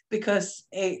anymore, because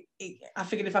I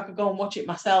figured if I could go and watch it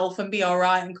myself and be all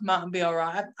right and come out and be all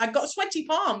right. I got sweaty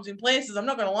palms in places, I'm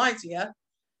not going to lie to you.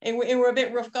 It were a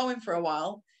bit rough going for a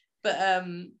while, but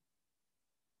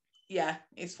yeah,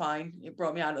 it's fine. It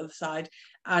brought me out of the side.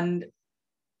 And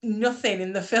nothing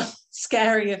in the film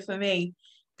scarier for me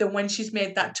than when she's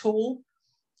made that tool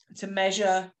to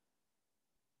measure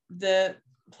the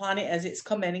planet as it's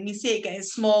coming, and you see it getting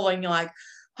smaller and you're like,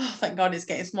 oh, thank God it's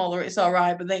getting smaller, it's all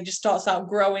right. But then it just starts out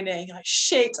growing it and you're like,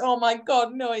 shit, oh my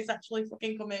God, no, it's actually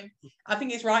fucking coming. I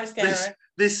think it's right scary.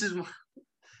 This is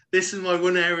my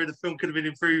one area the film could have been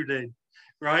improved in,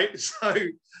 right? So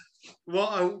what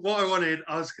I wanted,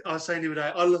 I was saying the other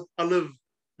day, I love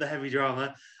the heavy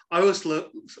drama. I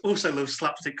also love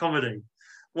slapstick comedy.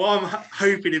 What I'm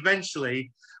hoping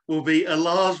eventually will be a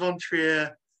Lars von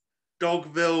Trier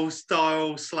Dogville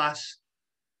style /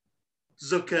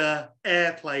 Zucker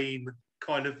airplane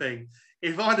kind of thing.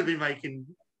 If I'd have been making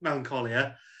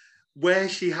Melancholia, where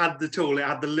she had the tool, it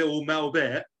had the little metal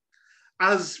bit,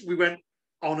 as we went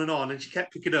on and she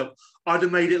kept picking up, I'd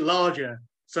have made it larger.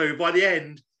 So by the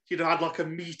end, she'd have had like a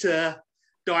meter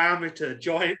diameter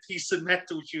giant piece of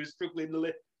metal she was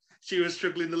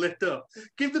struggling to lift up.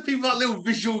 Give the people that little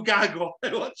visual gag while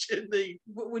they're watching the...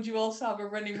 Would you also have a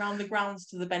running around the grounds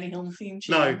to the Benny Hill theme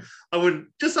tune? No, I wouldn't.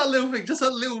 Just that little thing, just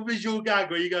that little visual gag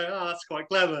where you go, oh, that's quite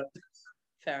clever.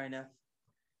 Fair enough.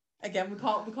 Again, we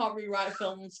can't rewrite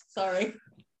films. Sorry.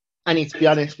 I need to be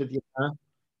honest with you.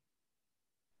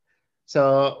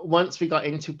 So once we got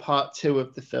into part 2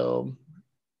 of the film,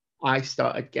 I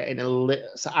started getting a little...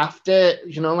 So after,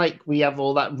 like we have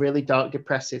all that really dark,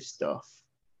 depressive stuff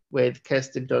with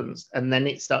Kirsten Dunst, and then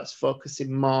it starts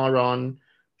focusing more on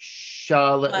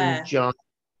Charlotte and John.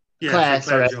 Yeah,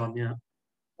 Claire and John, yeah.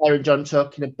 Claire and John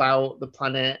talking about the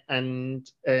planet and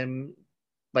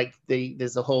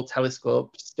there's a whole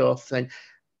telescope stuff, and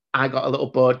I got a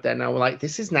little bored then. I was like,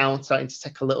 this is now starting to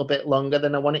take a little bit longer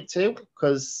than I want it to,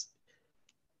 because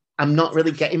I'm not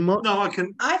really getting much. No, I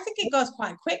think it goes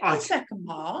quite quick, the second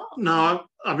part. No,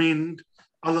 I mean,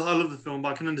 I love the film, but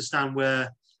I can understand where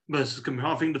Mercer's coming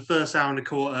from. I think the first hour and a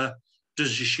quarter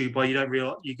does just shoot by. You don't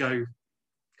realize, you go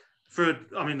through,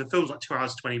 the film's like 2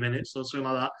 hours, 20 minutes or something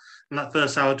like that. And that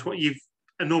first hour,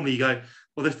 and normally you go,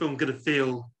 well, this film's going to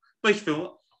feel,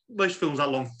 most films that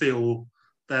long feel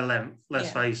their length,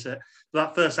 let's face it. But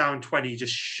that first hour and 20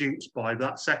 just shoots by. But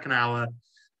that second hour,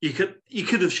 you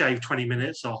could have shaved 20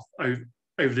 minutes off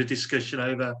over the discussion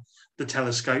over the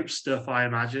telescope stuff, I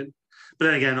imagine. But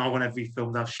then again, I want every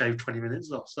film to have shaved 20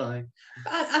 minutes off. So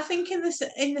I think in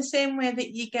the same way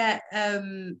that you get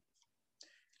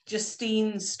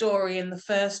Justine's story in the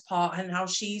first part and how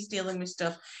she's dealing with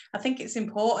stuff, I think it's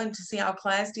important to see how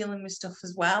Claire's dealing with stuff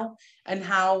as well and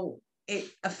how it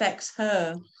affects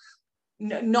her.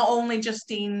 Not only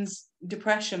Justine's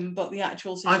depression, but the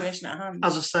actual situation at hand.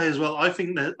 As I say as well, I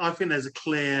think there's a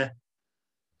clear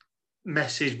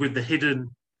message with the hidden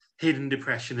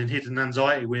depression and hidden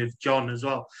anxiety with John as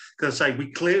well. Because I say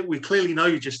we clearly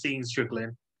know Justine's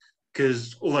struggling.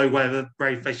 Because although whatever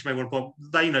brave face you may want to put,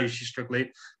 they know she's struggling.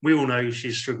 We all know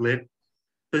she's struggling.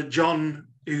 But John,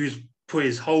 who's put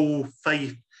his whole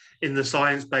faith in the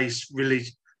science-based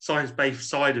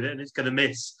side of it, and it's going to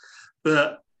miss.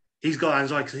 But he's got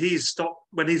anxiety because he's stopped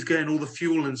when he's getting all the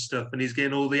fuel and stuff, and he's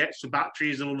getting all the extra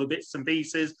batteries and all the bits and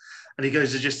pieces. And he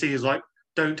goes to Justine, he's like,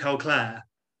 "Don't tell Claire."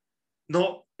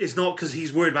 It's not because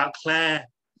he's worried about Claire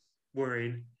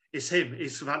worrying. It's him.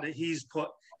 It's the fact that he's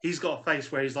got a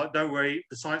face where he's like, "Don't worry,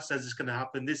 the science says it's going to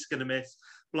happen. This is going to miss,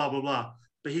 blah, blah, blah."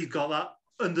 But he's got that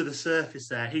under the surface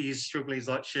there. He's struggling. He's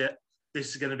like, "Shit, this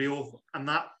is going to be awful." And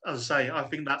that, as I say, I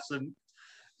think that's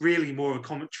really more a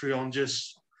commentary on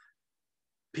just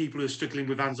people who are struggling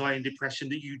with anxiety and depression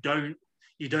that you don't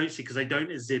see because they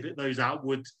don't exhibit those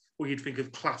outward, what you'd think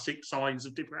of classic signs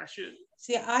of depression.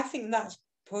 See, I think that's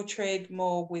portrayed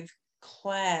more with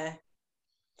Claire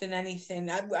than anything.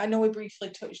 I know we briefly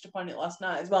touched upon it last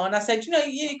night as well, and I said,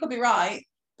 you could be right.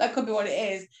 That could be what it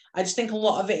is. I just think a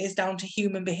lot of it is down to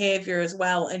human behaviour as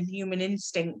well and human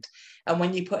instinct. And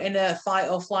when you put in a fight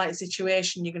or flight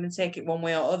situation, you're going to take it one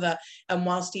way or other. And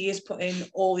whilst he is putting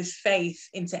all his faith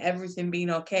into everything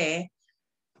being okay,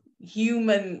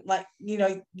 human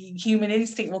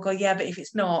instinct will go, yeah, but if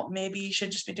it's not, maybe you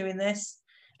should just be doing this.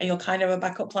 And you'll kind of have a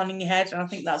backup plan in your head. And I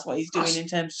think that's what he's doing in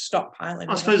terms of stockpiling.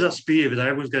 I suppose that's the beauty of it.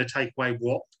 Everyone's going to take away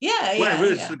what.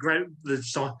 The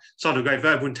side of great.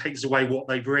 Everyone takes away what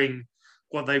they bring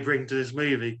to this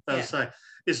movie. I'll say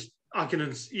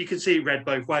you can see it read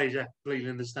both ways. Yeah, completely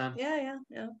understand. Yeah.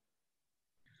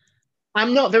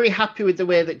 I'm not very happy with the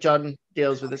way that John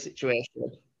deals with the situation.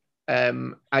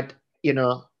 I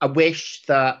wish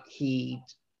that he'd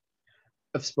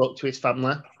have spoke to his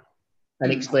family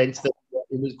and explained to them what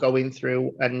he was going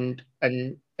through and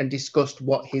discussed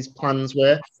what his plans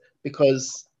were,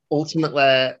 because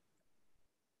ultimately,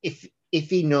 if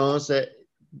he knows that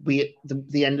the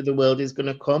end of the world is going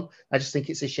to come, I just think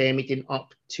it's a shame he didn't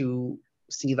opt to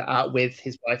see that out with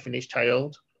his wife and his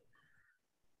child.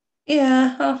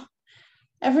 Yeah,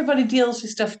 everybody deals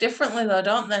with stuff differently though,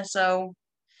 don't they? So,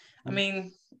 I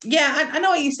mean, yeah, I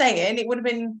know what you're saying. It would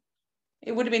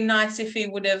have been nice if he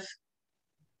would have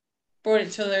brought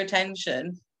it to their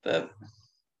attention, but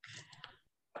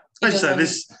I say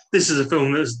this is a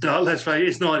film that's dark. Let's face it,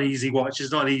 it's not an easy watch.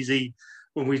 It's not easy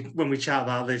when we chat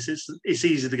about this. It's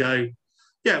easy to go,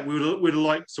 yeah, we would have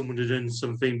liked someone to do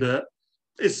something, but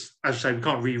it's, as I say, we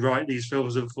can't rewrite these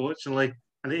films, unfortunately,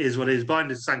 and it is what it is. But I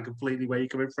understand completely where you're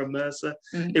coming from, Mercer.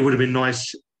 Mm-hmm. It would have been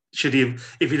nice if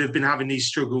he'd have been having these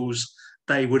struggles,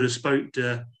 they would have spoke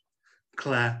to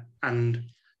Claire and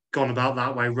gone about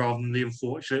that way rather than the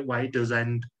unfortunate way it does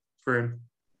end for him.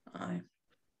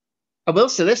 I will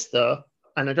say this though,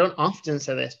 and I don't often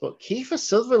say this, but Kiefer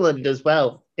Sutherland as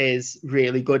well is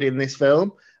really good in this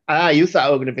film. You thought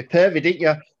I were going to be pervy, didn't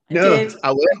you? No,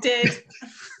 I did.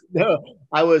 No,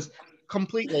 I was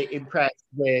completely impressed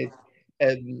with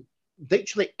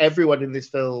literally everyone in this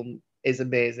film is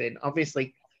amazing.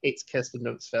 Obviously, it's Kirsten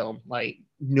Dunst's film. Like,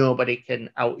 nobody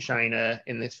can outshine her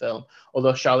in this film,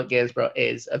 although Charlotte Gainsborough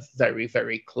is a very,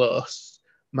 very close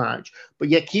match. But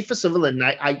yeah, Kiefer Sutherland,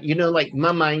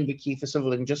 my mind with Kiefer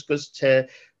Sutherland just goes to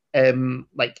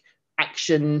like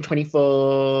Action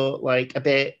 24, like a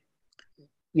bit,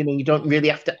 you don't really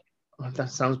have to, that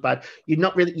sounds bad. You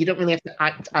don't really have to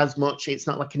act as much. It's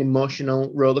not like an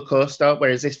emotional roller coaster,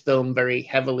 whereas this film very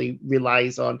heavily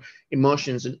relies on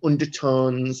emotions and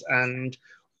undertones and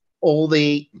all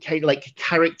the like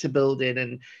character building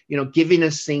and giving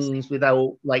us scenes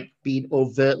without like being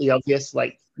overtly obvious,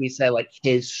 like we say, like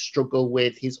his struggle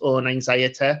with his own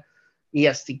anxiety. He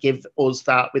has to give us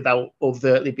that without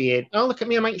overtly being, oh, look at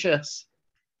me, I'm anxious,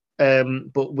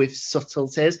 but with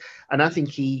subtleties. And I think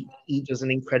he does an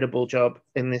incredible job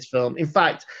in this film. In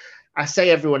fact, I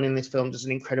say everyone in this film does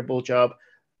an incredible job.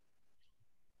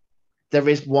 There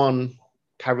is one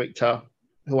character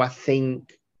who I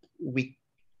think we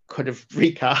could have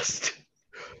recast.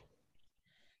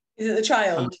 Is it the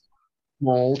child?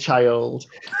 Small child.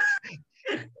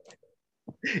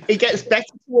 It gets better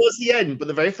towards the end, but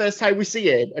the very first time we see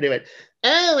him, and he went,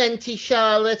 "Oh, Auntie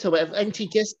Charlotte," or whatever, "Auntie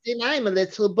Justin, I'm a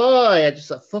little boy." I just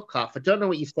thought, fuck off. I don't know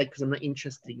what you've said because I'm not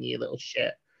interested in you, little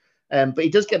shit. But he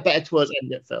does get better towards the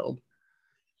end of the film.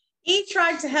 He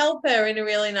tried to help her in a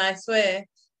really nice way.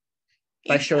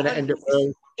 By showing it end up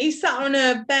early. He sat on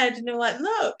her bed and they were like,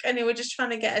 look, and they were just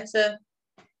trying to get her to.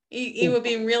 He were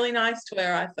being really nice to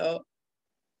her, I thought.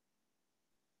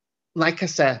 Like I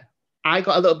said, I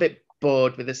got a little bit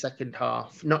bored with the second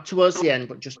half. Not towards the end,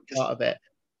 but just part of it.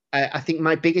 I think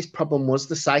my biggest problem was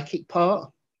the psychic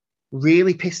part.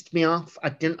 Really pissed me off. I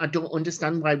don't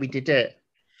understand why we did it.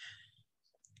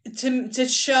 To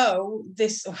show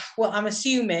this, well, I'm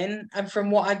assuming, and from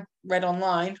what I read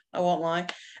online, I won't lie,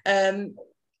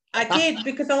 I did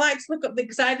because I like to look up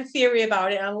because I had a theory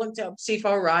about it and I looked it up to see if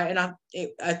I was right, and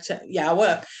I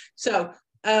were. So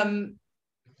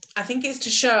I think it's to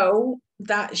show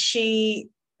that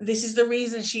this is the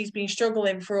reason she's been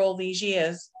struggling for all these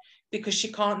years, because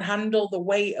she can't handle the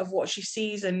weight of what she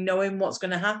sees and knowing what's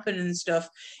going to happen and stuff.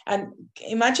 And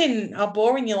imagine how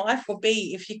boring your life would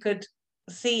be if you could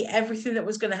see everything that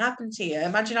was going to happen to you.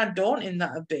 Imagine how daunting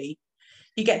that would be.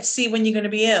 You get to see when you're going to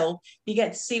be ill. You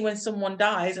get to see when someone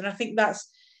dies. And I think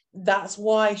that's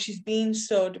why she's been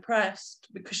so depressed,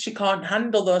 because she can't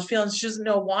handle those feelings. She doesn't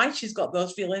know why she's got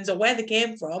those feelings or where they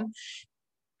came from.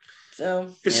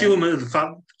 So it's ultimately the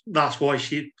fact that's why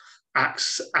she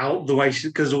acts out the way she,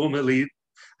 because ultimately,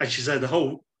 as she said,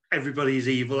 everybody's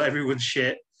evil, everyone's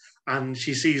shit, and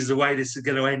she sees the way this is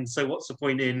going to end. So what's the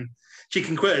point in? She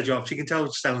can quit her job. She can tell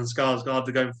Stellan Skarsgård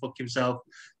to go and fuck himself,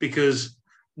 because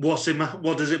what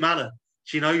does it matter?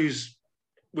 She knows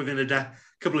within a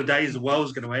couple of days the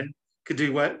world's going to end. Could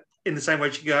do in the same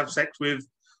way she could have sex with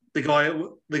the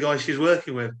guy she's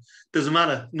working with. Doesn't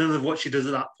matter. None of what she does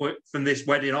at that point from this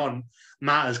wedding on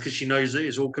matters, because she knows that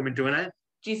it's all coming to an end.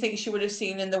 Do you think she would have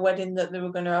seen in the wedding that they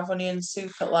were going to have onion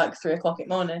soup at like 3:00 in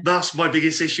the morning? That's my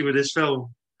biggest issue with this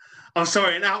film. I'm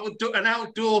sorry, an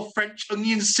outdoor French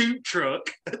onion soup truck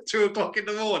at 2:00 in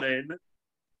the morning.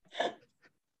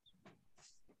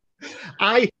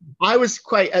 I was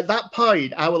quite, at that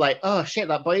point, I was like, oh shit,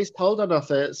 that boy is told on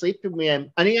for sleeping with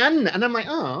him. And he hadn't. And I'm like,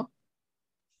 oh.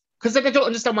 Because then I don't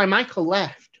understand why Michael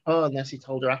left. Oh, unless he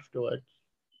told her afterwards.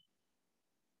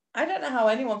 I don't know how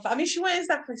anyone... I mean, she wasn't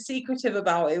exactly secretive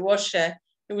about it, was she?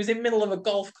 It was in the middle of a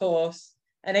golf course,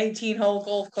 an 18-hole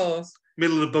golf course.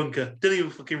 Middle of the bunker. Didn't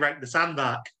even fucking rack the sand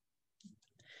back.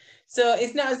 So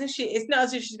it's not as if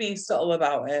she's being subtle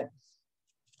about it.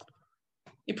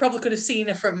 You probably could have seen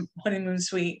her from Honeymoon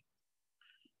Suite.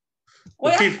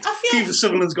 Well, Kiefer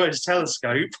Sutherland's got his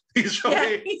telescope. He's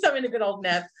having a good old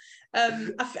nap.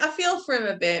 I feel for him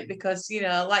a bit because,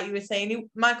 like you were saying,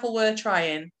 Michael were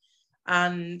trying,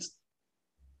 and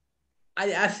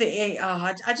I think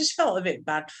I just felt a bit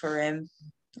bad for him.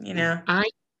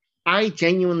 I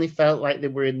genuinely felt like they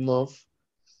were in love.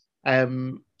 I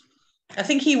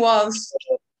think he was.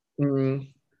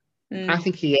 I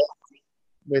think he is.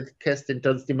 With Kirsten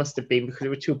Dunst, they must have been, because they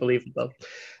were too believable.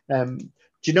 Do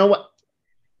you know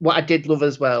what I did love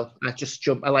as well?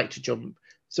 I like to jump.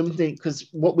 Something, because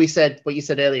what you said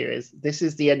earlier is this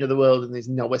is the end of the world and there's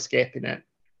no escaping it.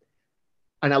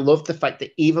 And I love the fact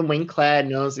that even when Claire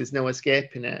knows there's no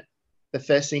escaping it, the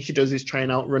first thing she does is try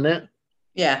and outrun it.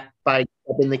 Yeah. By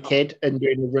grabbing the kid and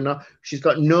doing a runner. She's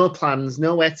got no plans,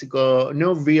 nowhere to go,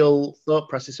 no real thought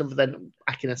process other than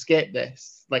I can escape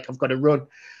this. Like, I've got to run.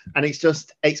 And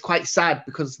it's quite sad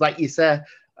because, like you said,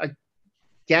 I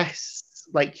guess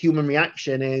like human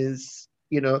reaction is,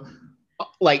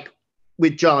 like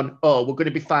with John, oh, we're going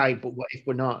to be fine, but what if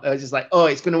we're not? It's just like, oh,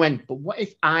 it's going to end. But what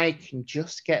if I can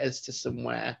just get us to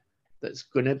somewhere that's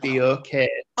going to be okay?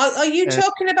 Are you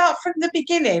talking about from the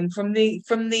beginning, from the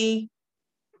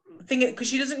thing, because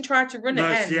she doesn't try to run it.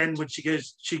 No, it's the end when she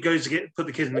goes to put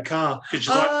the kid in the car. She's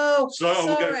like,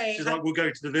 sorry. We'll go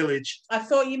to the village. I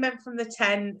thought you meant from the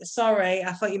 10. Sorry,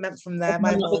 I thought you meant from there.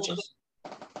 My apologies.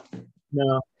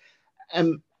 No.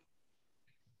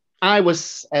 I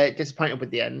was disappointed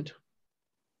with the end.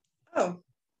 Oh.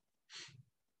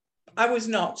 I was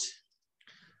not.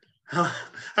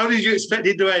 How did you expect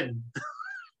it to end?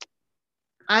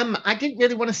 I didn't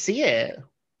really want to see it.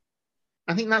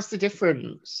 I think that's the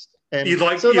difference. You'd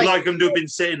like them to have been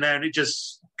sitting there and it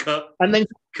just cut. And then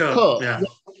cut. Yeah.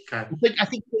 Okay. I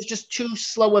think it was just too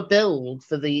slow a build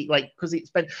for the, because it's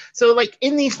been... So,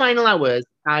 in these final hours,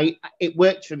 it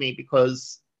worked for me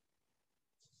because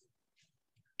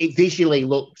it visually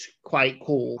looked quite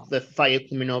cool, the fire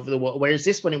coming over the water. Whereas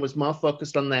this one, it was more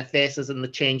focused on their faces and the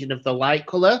changing of the light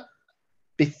colour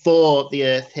before the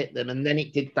earth hit them. And then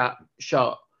it did that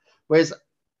shot. Whereas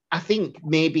I think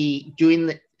maybe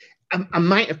I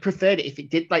might have preferred it if it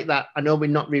did like that. I know we're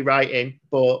not rewriting,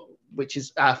 which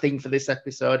is our thing for this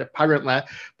episode, apparently.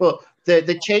 But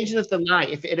the changing of the light,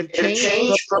 if it had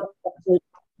changed from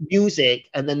music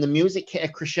and then the music hit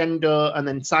a crescendo and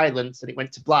then silence and it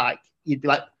went to black, you'd be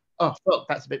like, oh, fuck,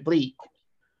 that's a bit bleak.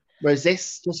 Whereas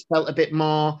this just felt a bit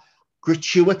more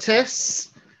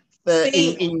gratuitous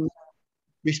in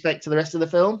respect to the rest of the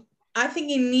film. I think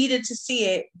you needed to see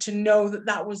it to know that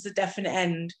that was the definite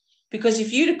end. Because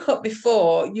if you'd have cut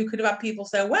before, you could have had people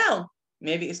say, well,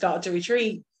 maybe it started to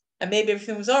retreat and maybe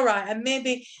everything was all right. And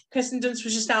maybe Kirsten Dunst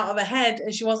was just out of her head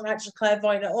and she wasn't actually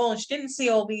clairvoyant at all. And she didn't see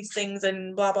all these things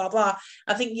and blah, blah, blah.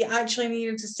 I think you actually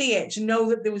needed to see it to know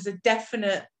that there was a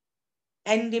definite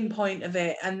ending point of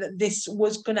it and that this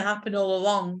was going to happen all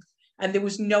along. And there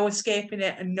was no escaping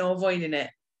it and no avoiding it.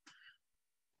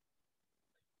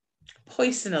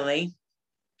 Personally,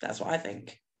 that's what I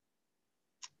think.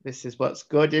 This is what's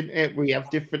good, isn't it? We have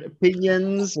different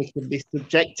opinions. We can be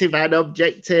subjective and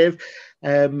objective,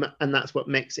 and that's what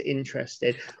makes it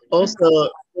interesting. Also,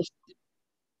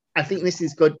 I think this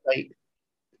is good, like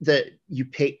that you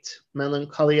picked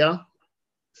Melancholia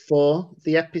for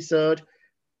the episode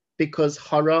because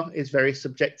horror is very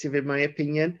subjective, in my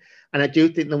opinion, and I do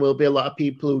think there will be a lot of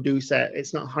people who do say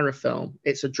it's not a horror film,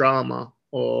 it's a drama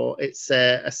or it's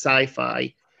a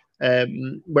sci-fi.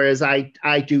 Whereas I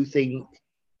do think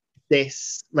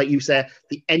this, like you say,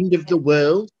 the end of the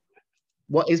world,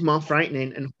 what is more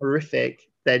frightening and horrific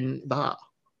than that?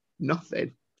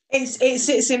 Nothing. It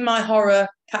sits in my horror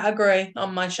category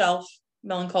on my shelf,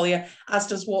 Melancholia, as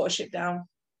does Watership Down.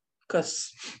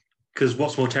 Because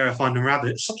what's more terrifying than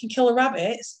rabbits? Fucking killer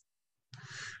rabbits.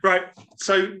 Right,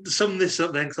 so sum this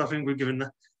up then, because I think we've given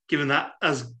that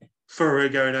as thorough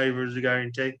going over as we're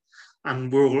going to,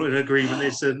 and we're all in agreement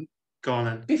it's a go on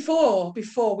then. Before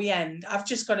we end, I've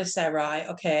just got to say, right,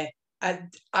 okay, I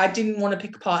didn't want to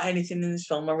pick apart anything in this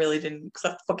film. I really didn't,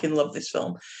 because I fucking love this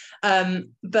film.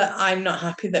 But I'm not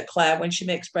happy that Claire, when she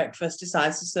makes breakfast,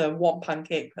 decides to serve one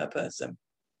pancake per person.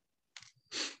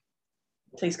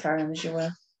 Please carry on as you were.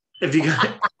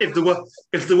 If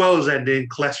the world's ending,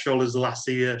 cholesterol is the last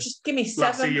of your. Just give me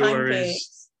 7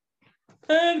 pancakes.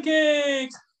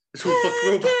 Pancakes.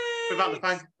 We're about the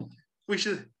pancakes. We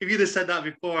should. If you'd have said that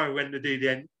before I went to do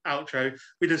the outro,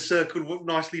 we'd have circled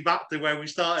nicely back to where we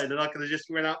started, and I could have just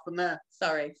went out from there.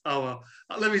 Sorry. Oh well.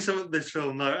 Let me sum up this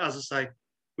film though. As I say,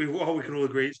 we can all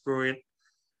agree it's brilliant,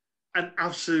 an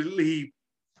absolutely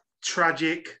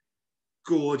tragic,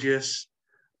 gorgeous,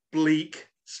 bleak,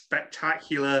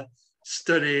 spectacular,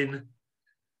 stunning,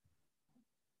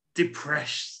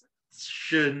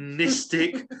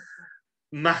 depressionistic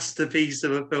masterpiece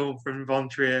of a film from Von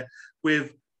Trier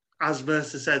with, as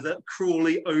Mercer said, that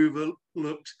cruelly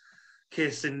overlooked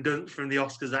Kirsten Dunst from the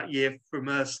Oscars that year from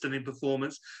her stunning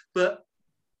performance, but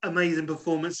amazing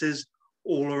performances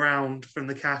all around from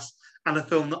the cast, and a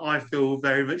film that I feel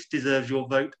very much deserves your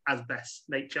vote as best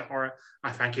nature horror.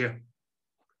 I thank you.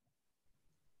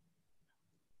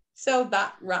 So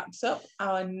that wraps up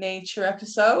our nature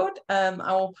episode.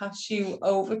 I will pass you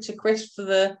over to Chris for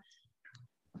the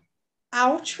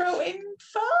outro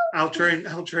info. Outro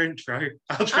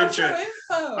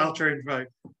info.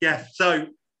 Yeah. So,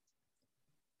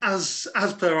 as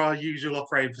per our usual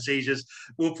operating procedures,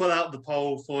 we'll put out the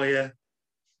poll for you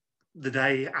the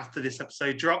day after this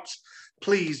episode drops.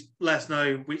 Please let us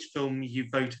know which film you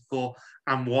voted for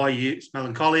and why it's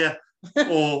Melancholia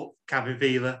or Cabin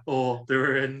Fever or The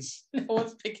Ruins. No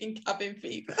one's picking Cabin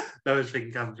Fever. No one's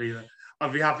picking Cabin Fever.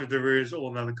 I'd be happy with The Ruins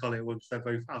or Melancholia once they're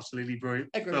both absolutely brilliant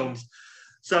films.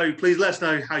 So please let us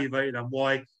know how you voted and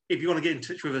why. If you want to get in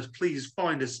touch with us, please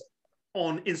find us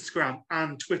on Instagram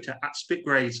and Twitter at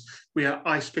SpitGrades. We are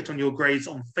I Spit on Your Grades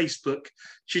on Facebook.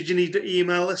 Should you need to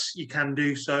email us, you can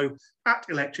do so at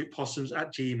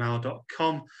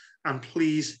electricpossums@gmail.com. And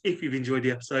please, if you've enjoyed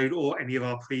the episode or any of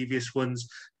our previous ones,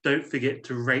 don't forget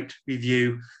to rate,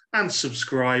 review, and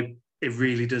subscribe. It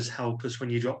really does help us when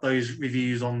you drop those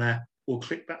reviews on there, or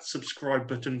click that subscribe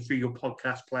button through your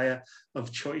podcast player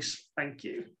of choice. Thank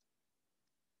you.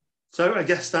 So I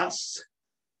guess that's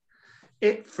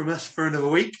it from us for another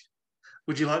week.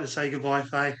 Would you like to say goodbye,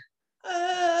 Faye?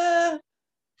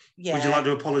 Yeah. Would you like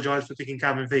to apologise for picking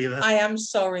Cabin Fever? I am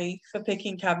sorry for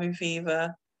picking Cabin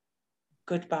Fever.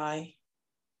 Goodbye.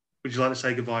 Would you like to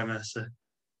say goodbye, Mercer?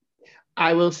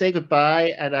 I will say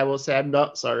goodbye, and I will say I'm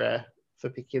not sorry for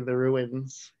picking The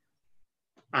Ruins.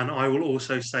 And I will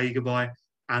also say goodbye,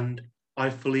 and I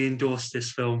fully endorse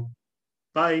this film.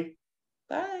 Bye.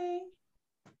 Bye.